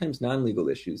sometimes non-legal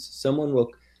issues. Someone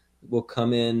will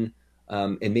come in,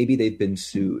 and maybe they've been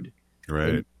sued.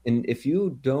 Right. And if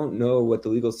you don't know what the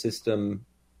legal system,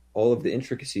 all of the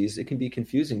intricacies, it can be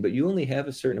confusing, but you only have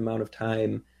a certain amount of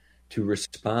time to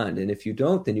respond. And if you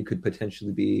don't, then you could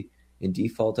potentially be in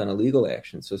default on a legal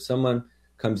action. So someone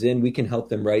comes in, we can help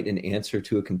them write an answer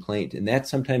to a complaint. And that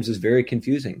sometimes is very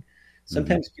confusing.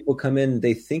 Sometimes people come in,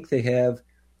 they think they have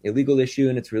a legal issue,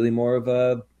 and it's really more of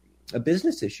a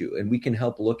business issue. And we can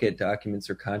help look at documents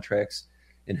or contracts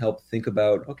and help think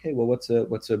about, okay, well, what's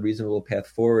a reasonable path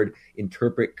forward,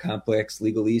 interpret complex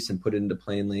legalese and put it into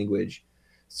plain language.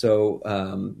 So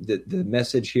the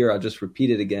message here, I'll just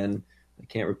repeat it again. I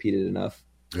can't repeat it enough.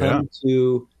 Come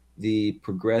to the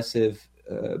Progressive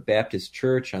Baptist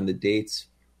Church on the dates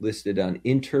listed on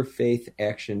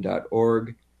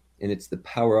interfaithaction.org. And it's the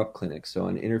Power Up Clinic. So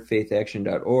on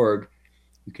interfaithaction.org,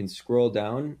 you can scroll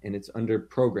down and it's under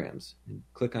programs and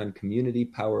click on Community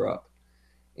Power Up,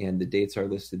 and the dates are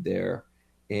listed there.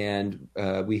 And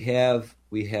we have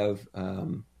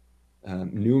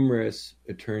numerous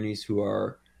attorneys who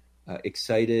are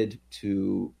excited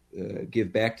to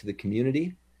give back to the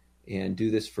community and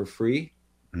do this for free.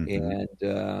 And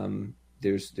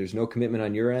there's no commitment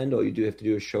on your end. All you do have to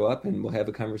do is show up, and we'll have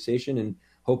a conversation, and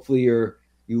hopefully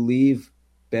you leave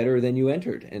better than you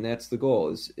entered. And that's the goal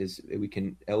is we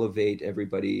can elevate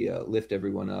everybody, lift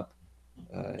everyone up,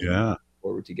 and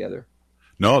forward together.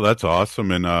 No, that's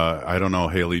awesome. And I don't know,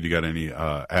 Haley, do you got any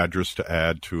address to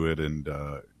add to it? And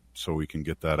so we can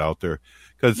get that out there,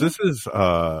 because this is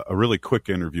a really quick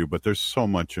interview, but there's so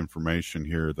much information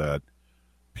here that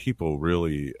people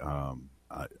really,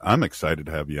 I'm excited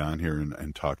to have you on here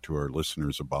and talk to our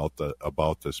listeners about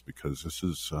this, because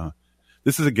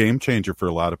this is a game changer for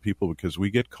a lot of people, because we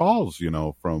get calls,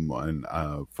 from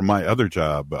my other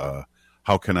job.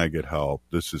 How can I get help?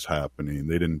 This is happening.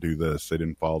 They didn't do this. They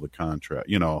didn't follow the contract.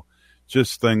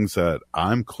 Just things that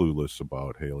I'm clueless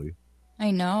about, Haley. I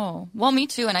know. Well, me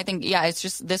too. And I think,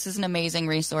 this is an amazing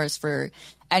resource for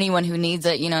anyone who needs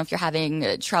it. If you're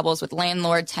having troubles with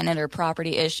landlord, tenant, or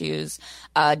property issues,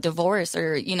 divorce,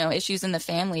 or, issues in the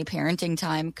family, parenting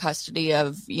time, custody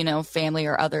of, family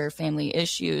or other family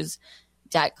issues,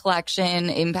 debt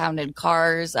collection, impounded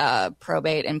cars,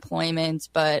 probate, employment.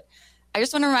 But I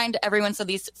just want to remind everyone, so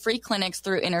these free clinics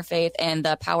through Interfaith and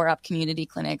the Power Up Community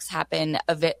Clinics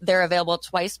they're available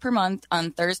twice per month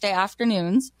on Thursday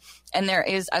afternoons, and there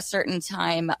is a certain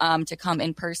time to come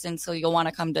in person, so you'll want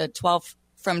to come to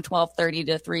from 12:30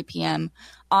 to 3 p.m.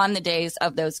 on the days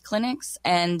of those clinics.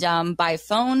 And by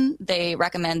phone, they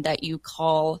recommend that you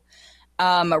call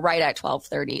right at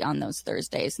 12:30 on those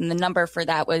Thursdays, and the number for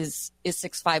that is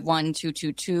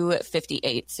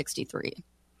 651-222-5863.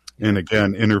 And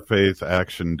again,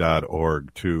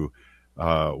 interfaithaction.org too.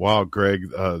 Wow, Greg,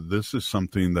 this is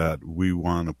something that we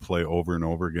want to play over and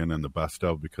over again in the best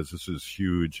of, because this is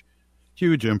huge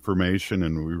information,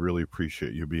 and we really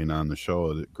appreciate you being on the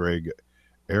show. Greg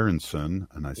Arenson,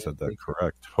 and I said that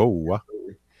correct.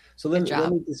 So let me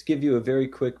just give you a very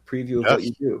quick preview of what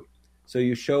you do. So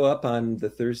you show up on the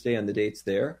Thursday on the dates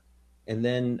there. And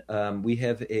then we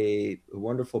have a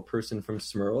wonderful person from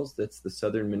SMERLS, that's the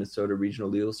Southern Minnesota Regional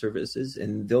Legal Services,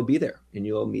 and they'll be there, and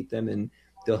you'll meet them, and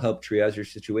they'll help triage your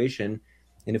situation.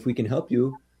 And if we can help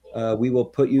you, we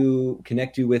will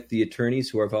connect you with the attorneys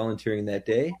who are volunteering that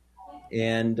day,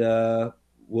 and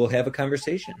we'll have a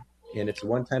conversation. And it's a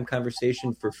one-time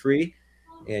conversation for free,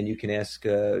 and you can ask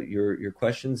your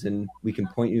questions, and we can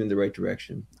point you in the right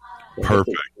direction.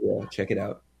 Perfect. Check it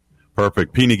out.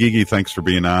 Perfect. P. Ngigi, thanks for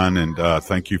being on, and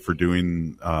thank you for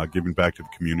giving back to the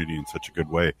community in such a good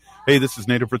way. Hey, this is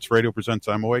Native Roots Radio presents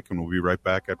I'm Awake, and we'll be right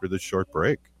back after this short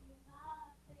break.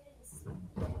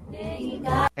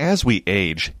 As we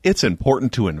age, it's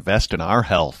important to invest in our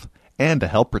health and to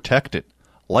help protect it.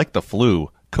 Like the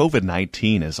flu,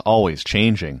 COVID-19 is always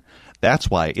changing. That's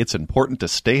why it's important to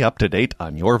stay up to date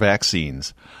on your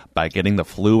vaccines. By getting the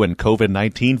flu and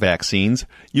COVID-19 vaccines,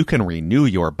 you can renew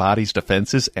your body's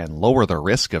defenses and lower the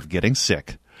risk of getting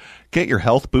sick. Get your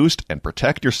health boost and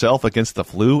protect yourself against the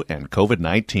flu and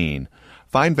COVID-19.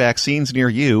 Find vaccines near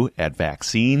you at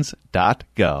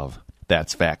vaccines.gov.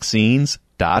 That's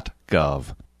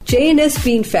vaccines.gov. J&S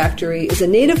Bean Factory is a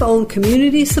native-owned,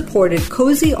 community-supported,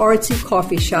 cozy, artsy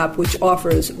coffee shop which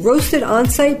offers roasted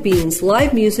on-site beans,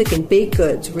 live music, and baked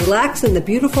goods. Relax in the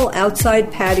beautiful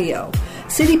outside patio.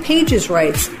 City Pages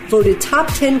writes, voted top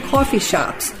 10 coffee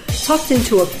shops. Tucked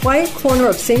into a quiet corner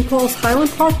of St. Paul's Highland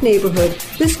Park neighborhood,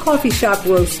 this coffee shop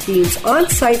roasts beans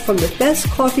on-site from the best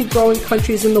coffee-growing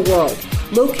countries in the world.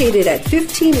 Located at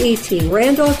 1518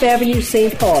 Randolph Avenue,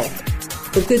 St. Paul.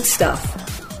 The good stuff.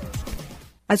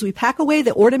 As we pack away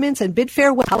the ornaments and bid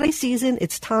farewell holiday season,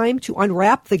 it's time to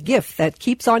unwrap the gift that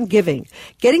keeps on giving,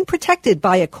 getting protected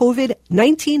by a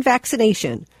COVID-19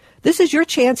 vaccination. This is your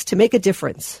chance to make a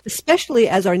difference, especially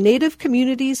as our Native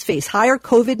communities face higher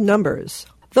COVID numbers.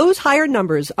 Those higher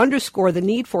numbers underscore the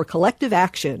need for collective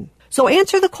action. So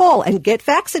answer the call and get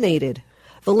vaccinated.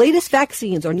 The latest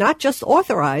vaccines are not just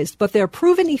authorized, but they're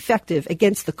proven effective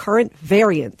against the current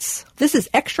variants. This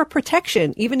is extra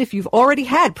protection even if you've already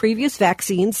had previous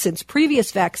vaccines, since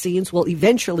previous vaccines will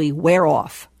eventually wear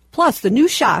off. Plus, the new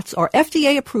shots are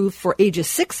FDA approved for ages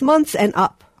 6 months and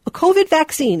up. A COVID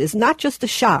vaccine is not just a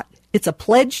shot. It's a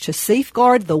pledge to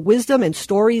safeguard the wisdom and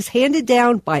stories handed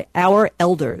down by our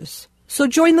elders. So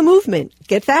join the movement,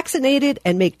 get vaccinated,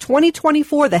 and make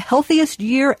 2024 the healthiest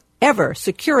year ever,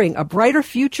 securing a brighter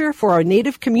future for our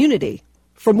Native community.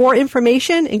 For more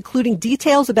information, including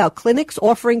details about clinics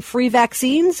offering free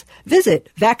vaccines, visit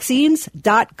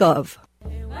vaccines.gov.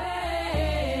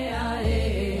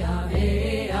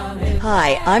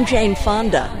 Hi, I'm Jane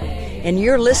Fonda, and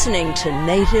you're listening to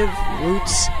Native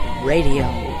Roots Radio.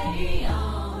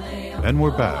 And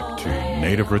we're back to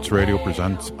Native Roots Radio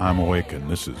presents I'm Awake, and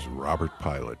this is Robert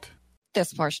Pilot.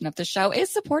 This portion of the show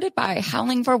is supported by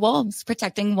Howling for Wolves,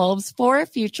 protecting wolves for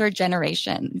future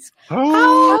generations.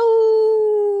 Ooh.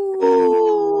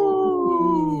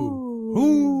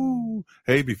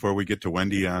 Hey, before we get to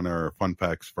Wendy on our Fun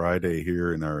Facts Friday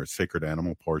here in our Sacred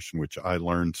Animal portion, which I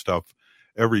learn stuff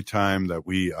every time that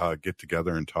we get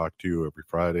together and talk to you every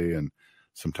Friday, and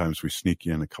sometimes we sneak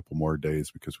in a couple more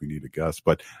days because we need a guest.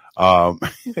 But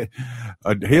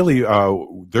Haley,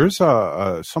 there's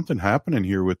something happening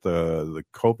here with the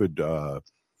COVID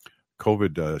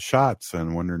shots, and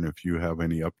I'm wondering if you have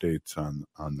any updates on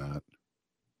that.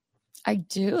 I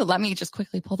do. Let me just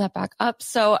quickly pull that back up.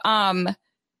 So, I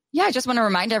just want to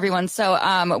remind everyone. So,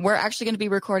 we're actually going to be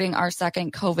recording our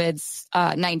second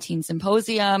COVID-19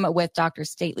 symposium with Dr.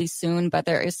 Stately soon, but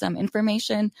there is some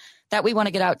information that we want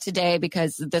to get out today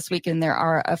because this weekend there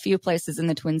are a few places in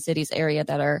the Twin Cities area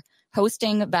that are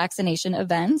hosting vaccination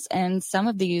events, and some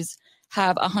of these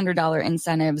have $100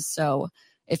 incentives. So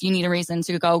if you need a reason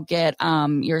to go get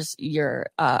your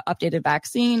updated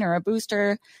vaccine or a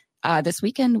booster, this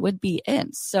weekend would be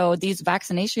it. So these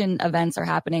vaccination events are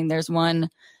happening. There's one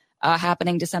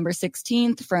happening December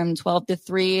 16th from 12 to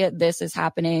 3. This is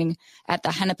happening at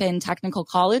the Hennepin Technical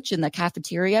College in the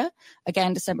cafeteria.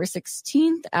 Again, December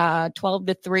 16th, 12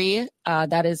 to 3.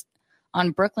 That is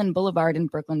on Brooklyn Boulevard in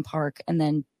Brooklyn Park. And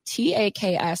then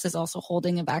TAKS is also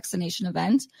holding a vaccination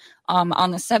event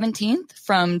on the 17th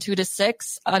from 2 to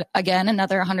 6. Again,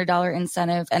 another $100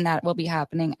 incentive, and that will be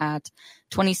happening at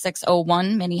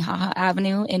 2601 Minnehaha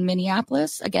Avenue in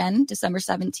Minneapolis. Again, December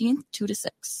 17th, 2 to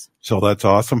 6. So that's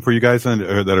awesome for you guys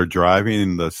that are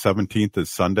driving. The 17th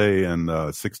is Sunday and the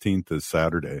 16th is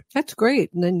Saturday. That's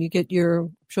great. And then you get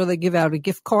I'm sure they give out a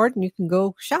gift card and you can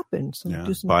go shopping. So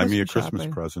do some buy me a Christmas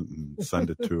shopping. present and send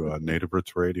it to Native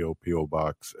Roots Radio, P.O.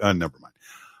 Box. Never mind.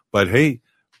 But hey,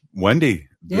 Wendy,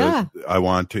 I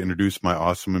want to introduce my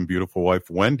awesome and beautiful wife,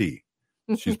 Wendy.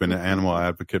 She's been an animal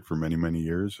advocate for many, many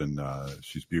years, and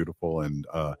she's beautiful and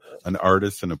an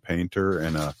artist and a painter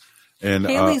and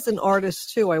Haley's an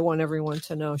artist too. I want everyone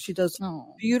to know she does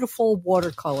beautiful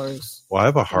watercolors. Well, I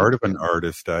have a heart of an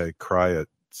artist. I cry at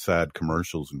sad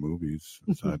commercials and movies.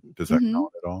 Does that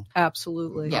count at all?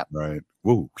 Absolutely. Yep. Right.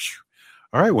 Woo.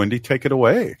 All right, Wendy, take it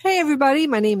away. Hey, everybody.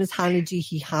 My name is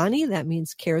Hanaji. That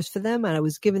means cares for them. And I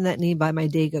was given that name by my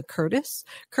Dega Curtis.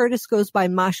 Curtis goes by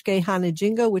Mashke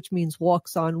Hanajinga, which means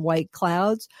walks on white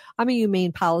clouds. I'm a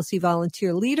humane policy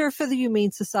volunteer leader for the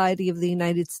Humane Society of the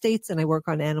United States, and I work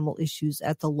on animal issues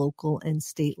at the local and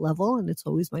state level. And it's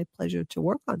always my pleasure to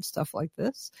work on stuff like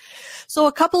this. So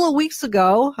a couple of weeks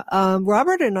ago,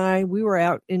 Robert and we were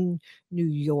out in New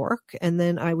York, and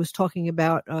then I was talking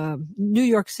about New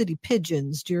York City pigeons.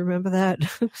 Do you remember that?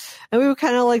 And we were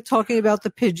kind of like talking about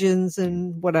the pigeons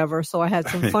and whatever. So I had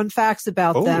some fun facts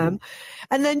about them.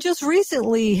 And then just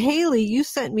recently, Haley, you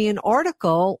sent me an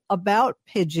article about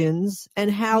pigeons and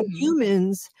how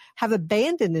humans have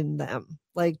abandoned them.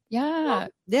 Like, yeah.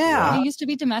 They used to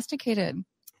be domesticated.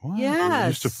 Wow. Yes. They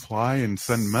used to fly and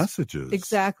send messages.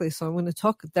 Exactly. So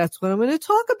that's what I'm going to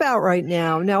talk about right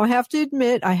now. Now, I have to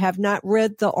admit, I have not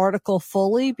read the article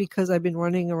fully because I've been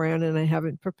running around and I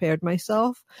haven't prepared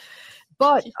myself.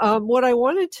 But what I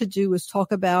wanted to do was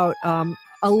talk about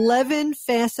 11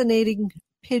 fascinating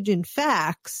pigeon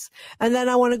facts. And then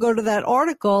I want to go to that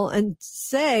article and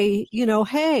say,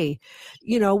 hey,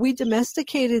 we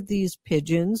domesticated these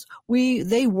pigeons.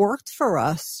 They worked for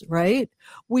us, right?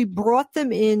 We brought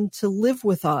them in to live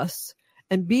with us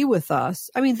and be with us.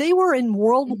 I mean, they were in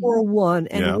World War I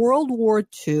and World War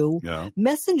II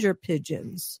messenger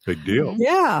pigeons. Big deal.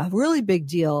 Yeah, really big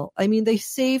deal. I mean, they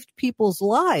saved people's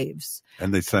lives.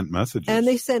 And they sent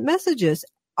messages.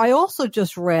 I also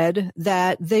just read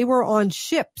that they were on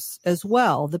ships as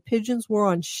well. The pigeons were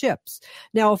on ships.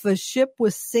 Now, if a ship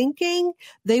was sinking,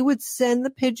 they would send the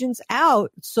pigeons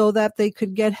out so that they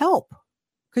could get help.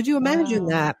 Could you imagine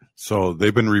that? So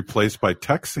they've been replaced by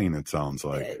texting, it sounds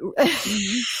like.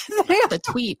 The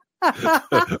tweet.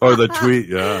 Or the tweet,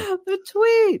 yeah. The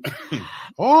tweet.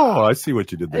 Oh, I see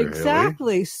what you did there,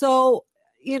 Exactly. Haley. So,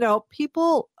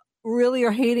 people really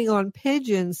are hating on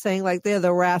pigeons, saying like they're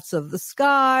the rats of the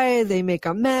sky, they make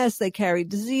a mess, they carry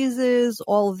diseases,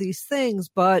 all of these things.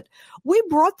 But we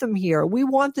brought them here. We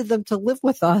wanted them to live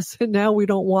with us, and now we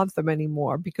don't want them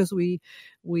anymore because we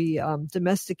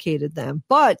domesticated them.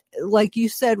 But like you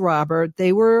said, Robert,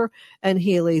 and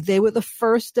Haley, they were the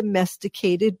first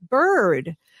domesticated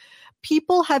bird.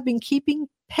 People have been keeping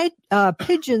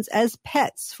pigeons as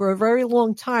pets for a very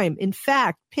long time. In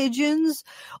fact, pigeons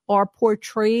are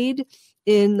portrayed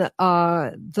in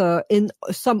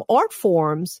some art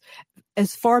forms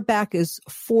as far back as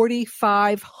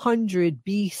 4500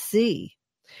 BC.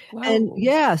 Wow.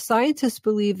 And scientists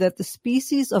believe that the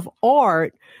species of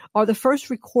art are the first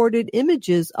recorded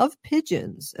images of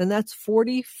pigeons, and that's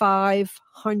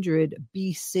 4500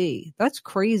 BC. That's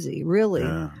crazy, really.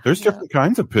 Yeah. There's different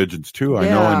kinds of pigeons too. I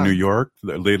know in New York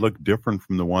they look different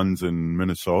from the ones in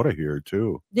Minnesota here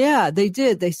too. Yeah, they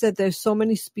did. They said there's so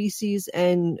many species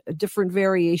and different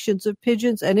variations of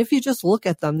pigeons, and if you just look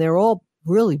at them, they're all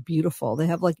really beautiful. They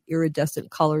have like iridescent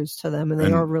colors to them, and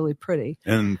they are really pretty.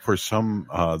 And for some,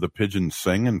 the pigeons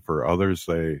sing, and for others,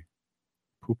 they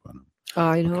poop on them.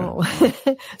 I know.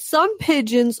 Okay. Some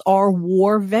pigeons are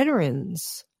war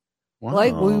veterans. Wow.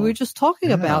 Like we were just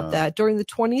talking about that. During the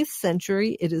 20th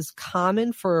century, it is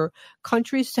common for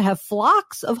countries to have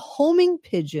flocks of homing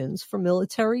pigeons for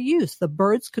military use. The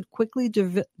birds could quickly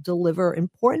deliver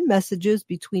important messages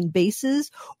between bases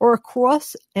or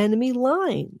across enemy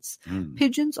lines.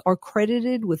 Pigeons are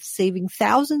credited with saving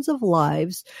thousands of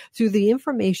lives through the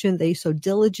information they so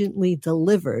diligently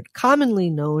delivered, commonly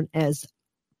known as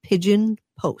pigeon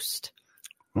post.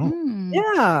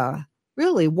 Yeah.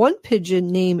 Really, one pigeon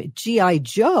named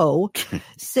xhkezso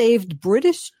saved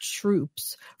British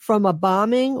troops from a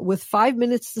bombing with 5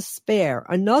 minutes to spare.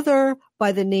 Another,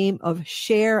 by the name of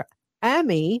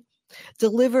xhkezso,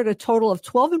 delivered a total of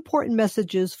 12 important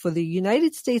messages for the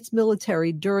United States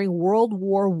military during World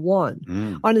War I.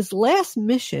 On his last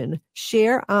mission,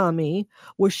 xhkezso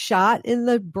was shot in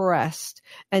the breast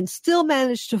and still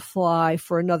managed to fly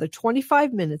for another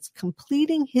 25 minutes,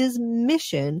 completing his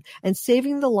mission and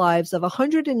saving the lives of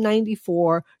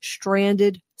 194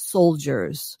 stranded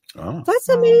soldiers. Oh. That's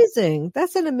amazing.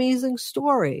 That's an amazing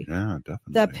story. Yeah,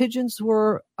 definitely. That pigeons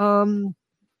were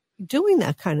doing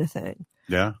that kind of thing.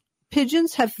 Yeah.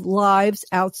 Pigeons have lives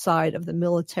outside of the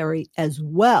military as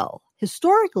well.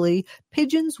 Historically,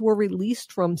 pigeons were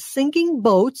released from sinking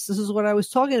boats. This is what I was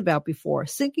talking about before.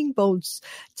 Sinking boats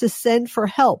to send for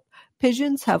help.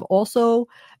 Pigeons have also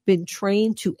been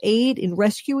trained to aid in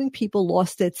rescuing people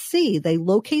lost at sea. They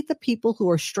locate the people who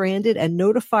are stranded and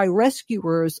notify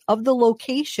rescuers of the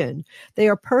location. They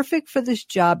are perfect for this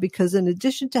job because in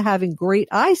addition to having great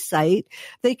eyesight,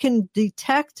 they can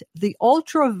detect the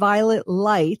ultraviolet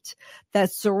light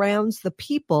that surrounds the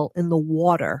people in the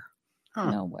water.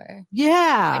 No way.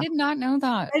 Yeah. I did not know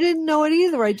that. I didn't know it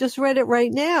either. I just read it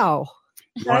right now.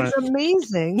 That's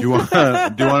amazing. Do you want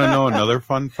to know another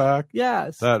fun fact?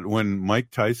 Yes. That when Mike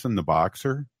Tyson, the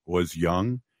boxer, was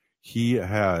young, he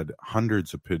had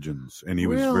hundreds of pigeons, and he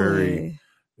was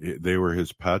they were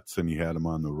his pets, and he had them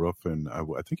on the roof, and I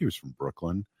think he was from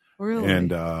Brooklyn. Really?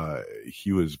 And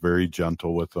he was very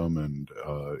gentle with them, and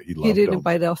he loved them. He didn't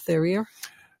bite off their ear?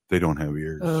 They don't have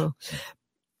ears. Oh.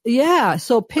 Yeah,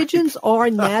 so pigeons are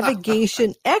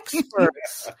navigation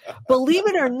experts. Believe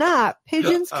it or not,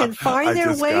 pigeons can find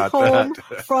their way home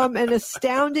from an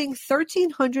astounding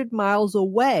 1,300 miles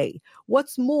away.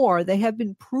 What's more, they have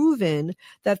been proven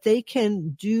that they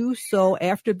can do so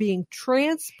after being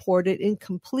transported in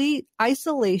complete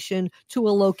isolation to a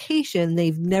location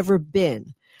they've never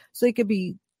been. So you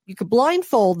could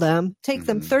blindfold them, take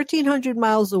them 1,300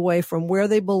 miles away from where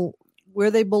they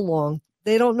belong.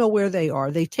 They don't know where they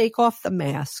are. They take off the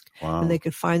mask, and they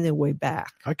could find their way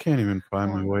back. I can't even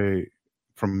find my way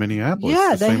from Minneapolis.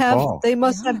 Yeah, to St. Paul. They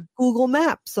must have Google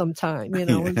Maps sometime,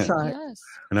 and try. Yes.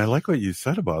 And I like what you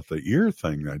said about the ear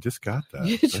thing. I just got that.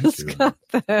 You just got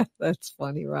that. That's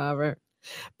funny, Robert.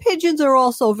 Pigeons are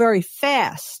also very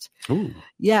fast. Ooh.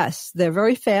 Yes, they're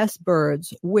very fast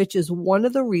birds, which is one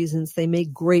of the reasons they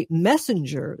make great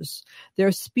messengers.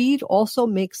 Their speed also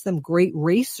makes them great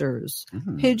racers.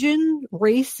 Pigeon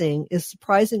racing is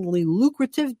surprisingly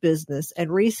lucrative business,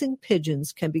 and racing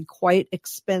pigeons can be quite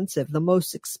expensive. The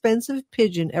most expensive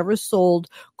pigeon ever sold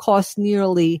cost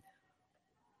nearly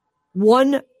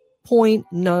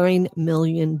 $1.9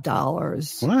 million.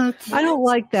 What? I don't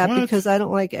like that because I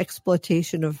don't like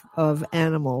exploitation of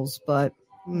animals, but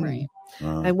right.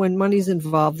 And when money's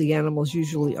involved, the animals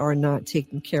usually are not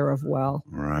taken care of well.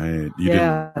 Right. You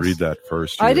didn't read that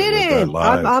first. I didn't.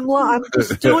 I'm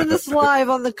just doing this live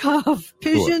on the cuff.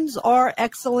 Pigeons are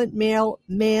excellent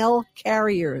male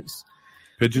carriers.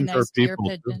 Pigeons are people.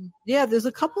 Pigeon. Yeah, there's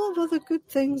a couple of other good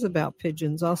things about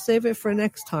pigeons. I'll save it for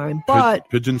next time. But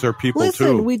pigeons are people listen,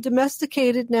 too. We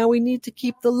domesticated. Now we need to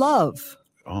keep the love.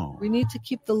 Oh, we need to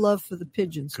keep the love for the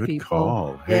pigeons. Good people.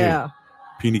 call. Hey, yeah.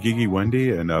 Pinagigi Wendy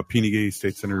and Pinagigi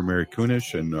State Senator Mary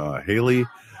Kunish and Haley.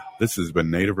 This has been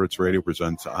Native Roots Radio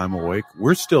presents I'm Awake.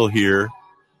 We're still here.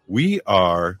 We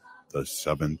are the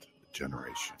seventh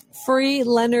generation. Free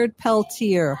Leonard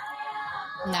Peltier.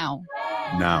 Now.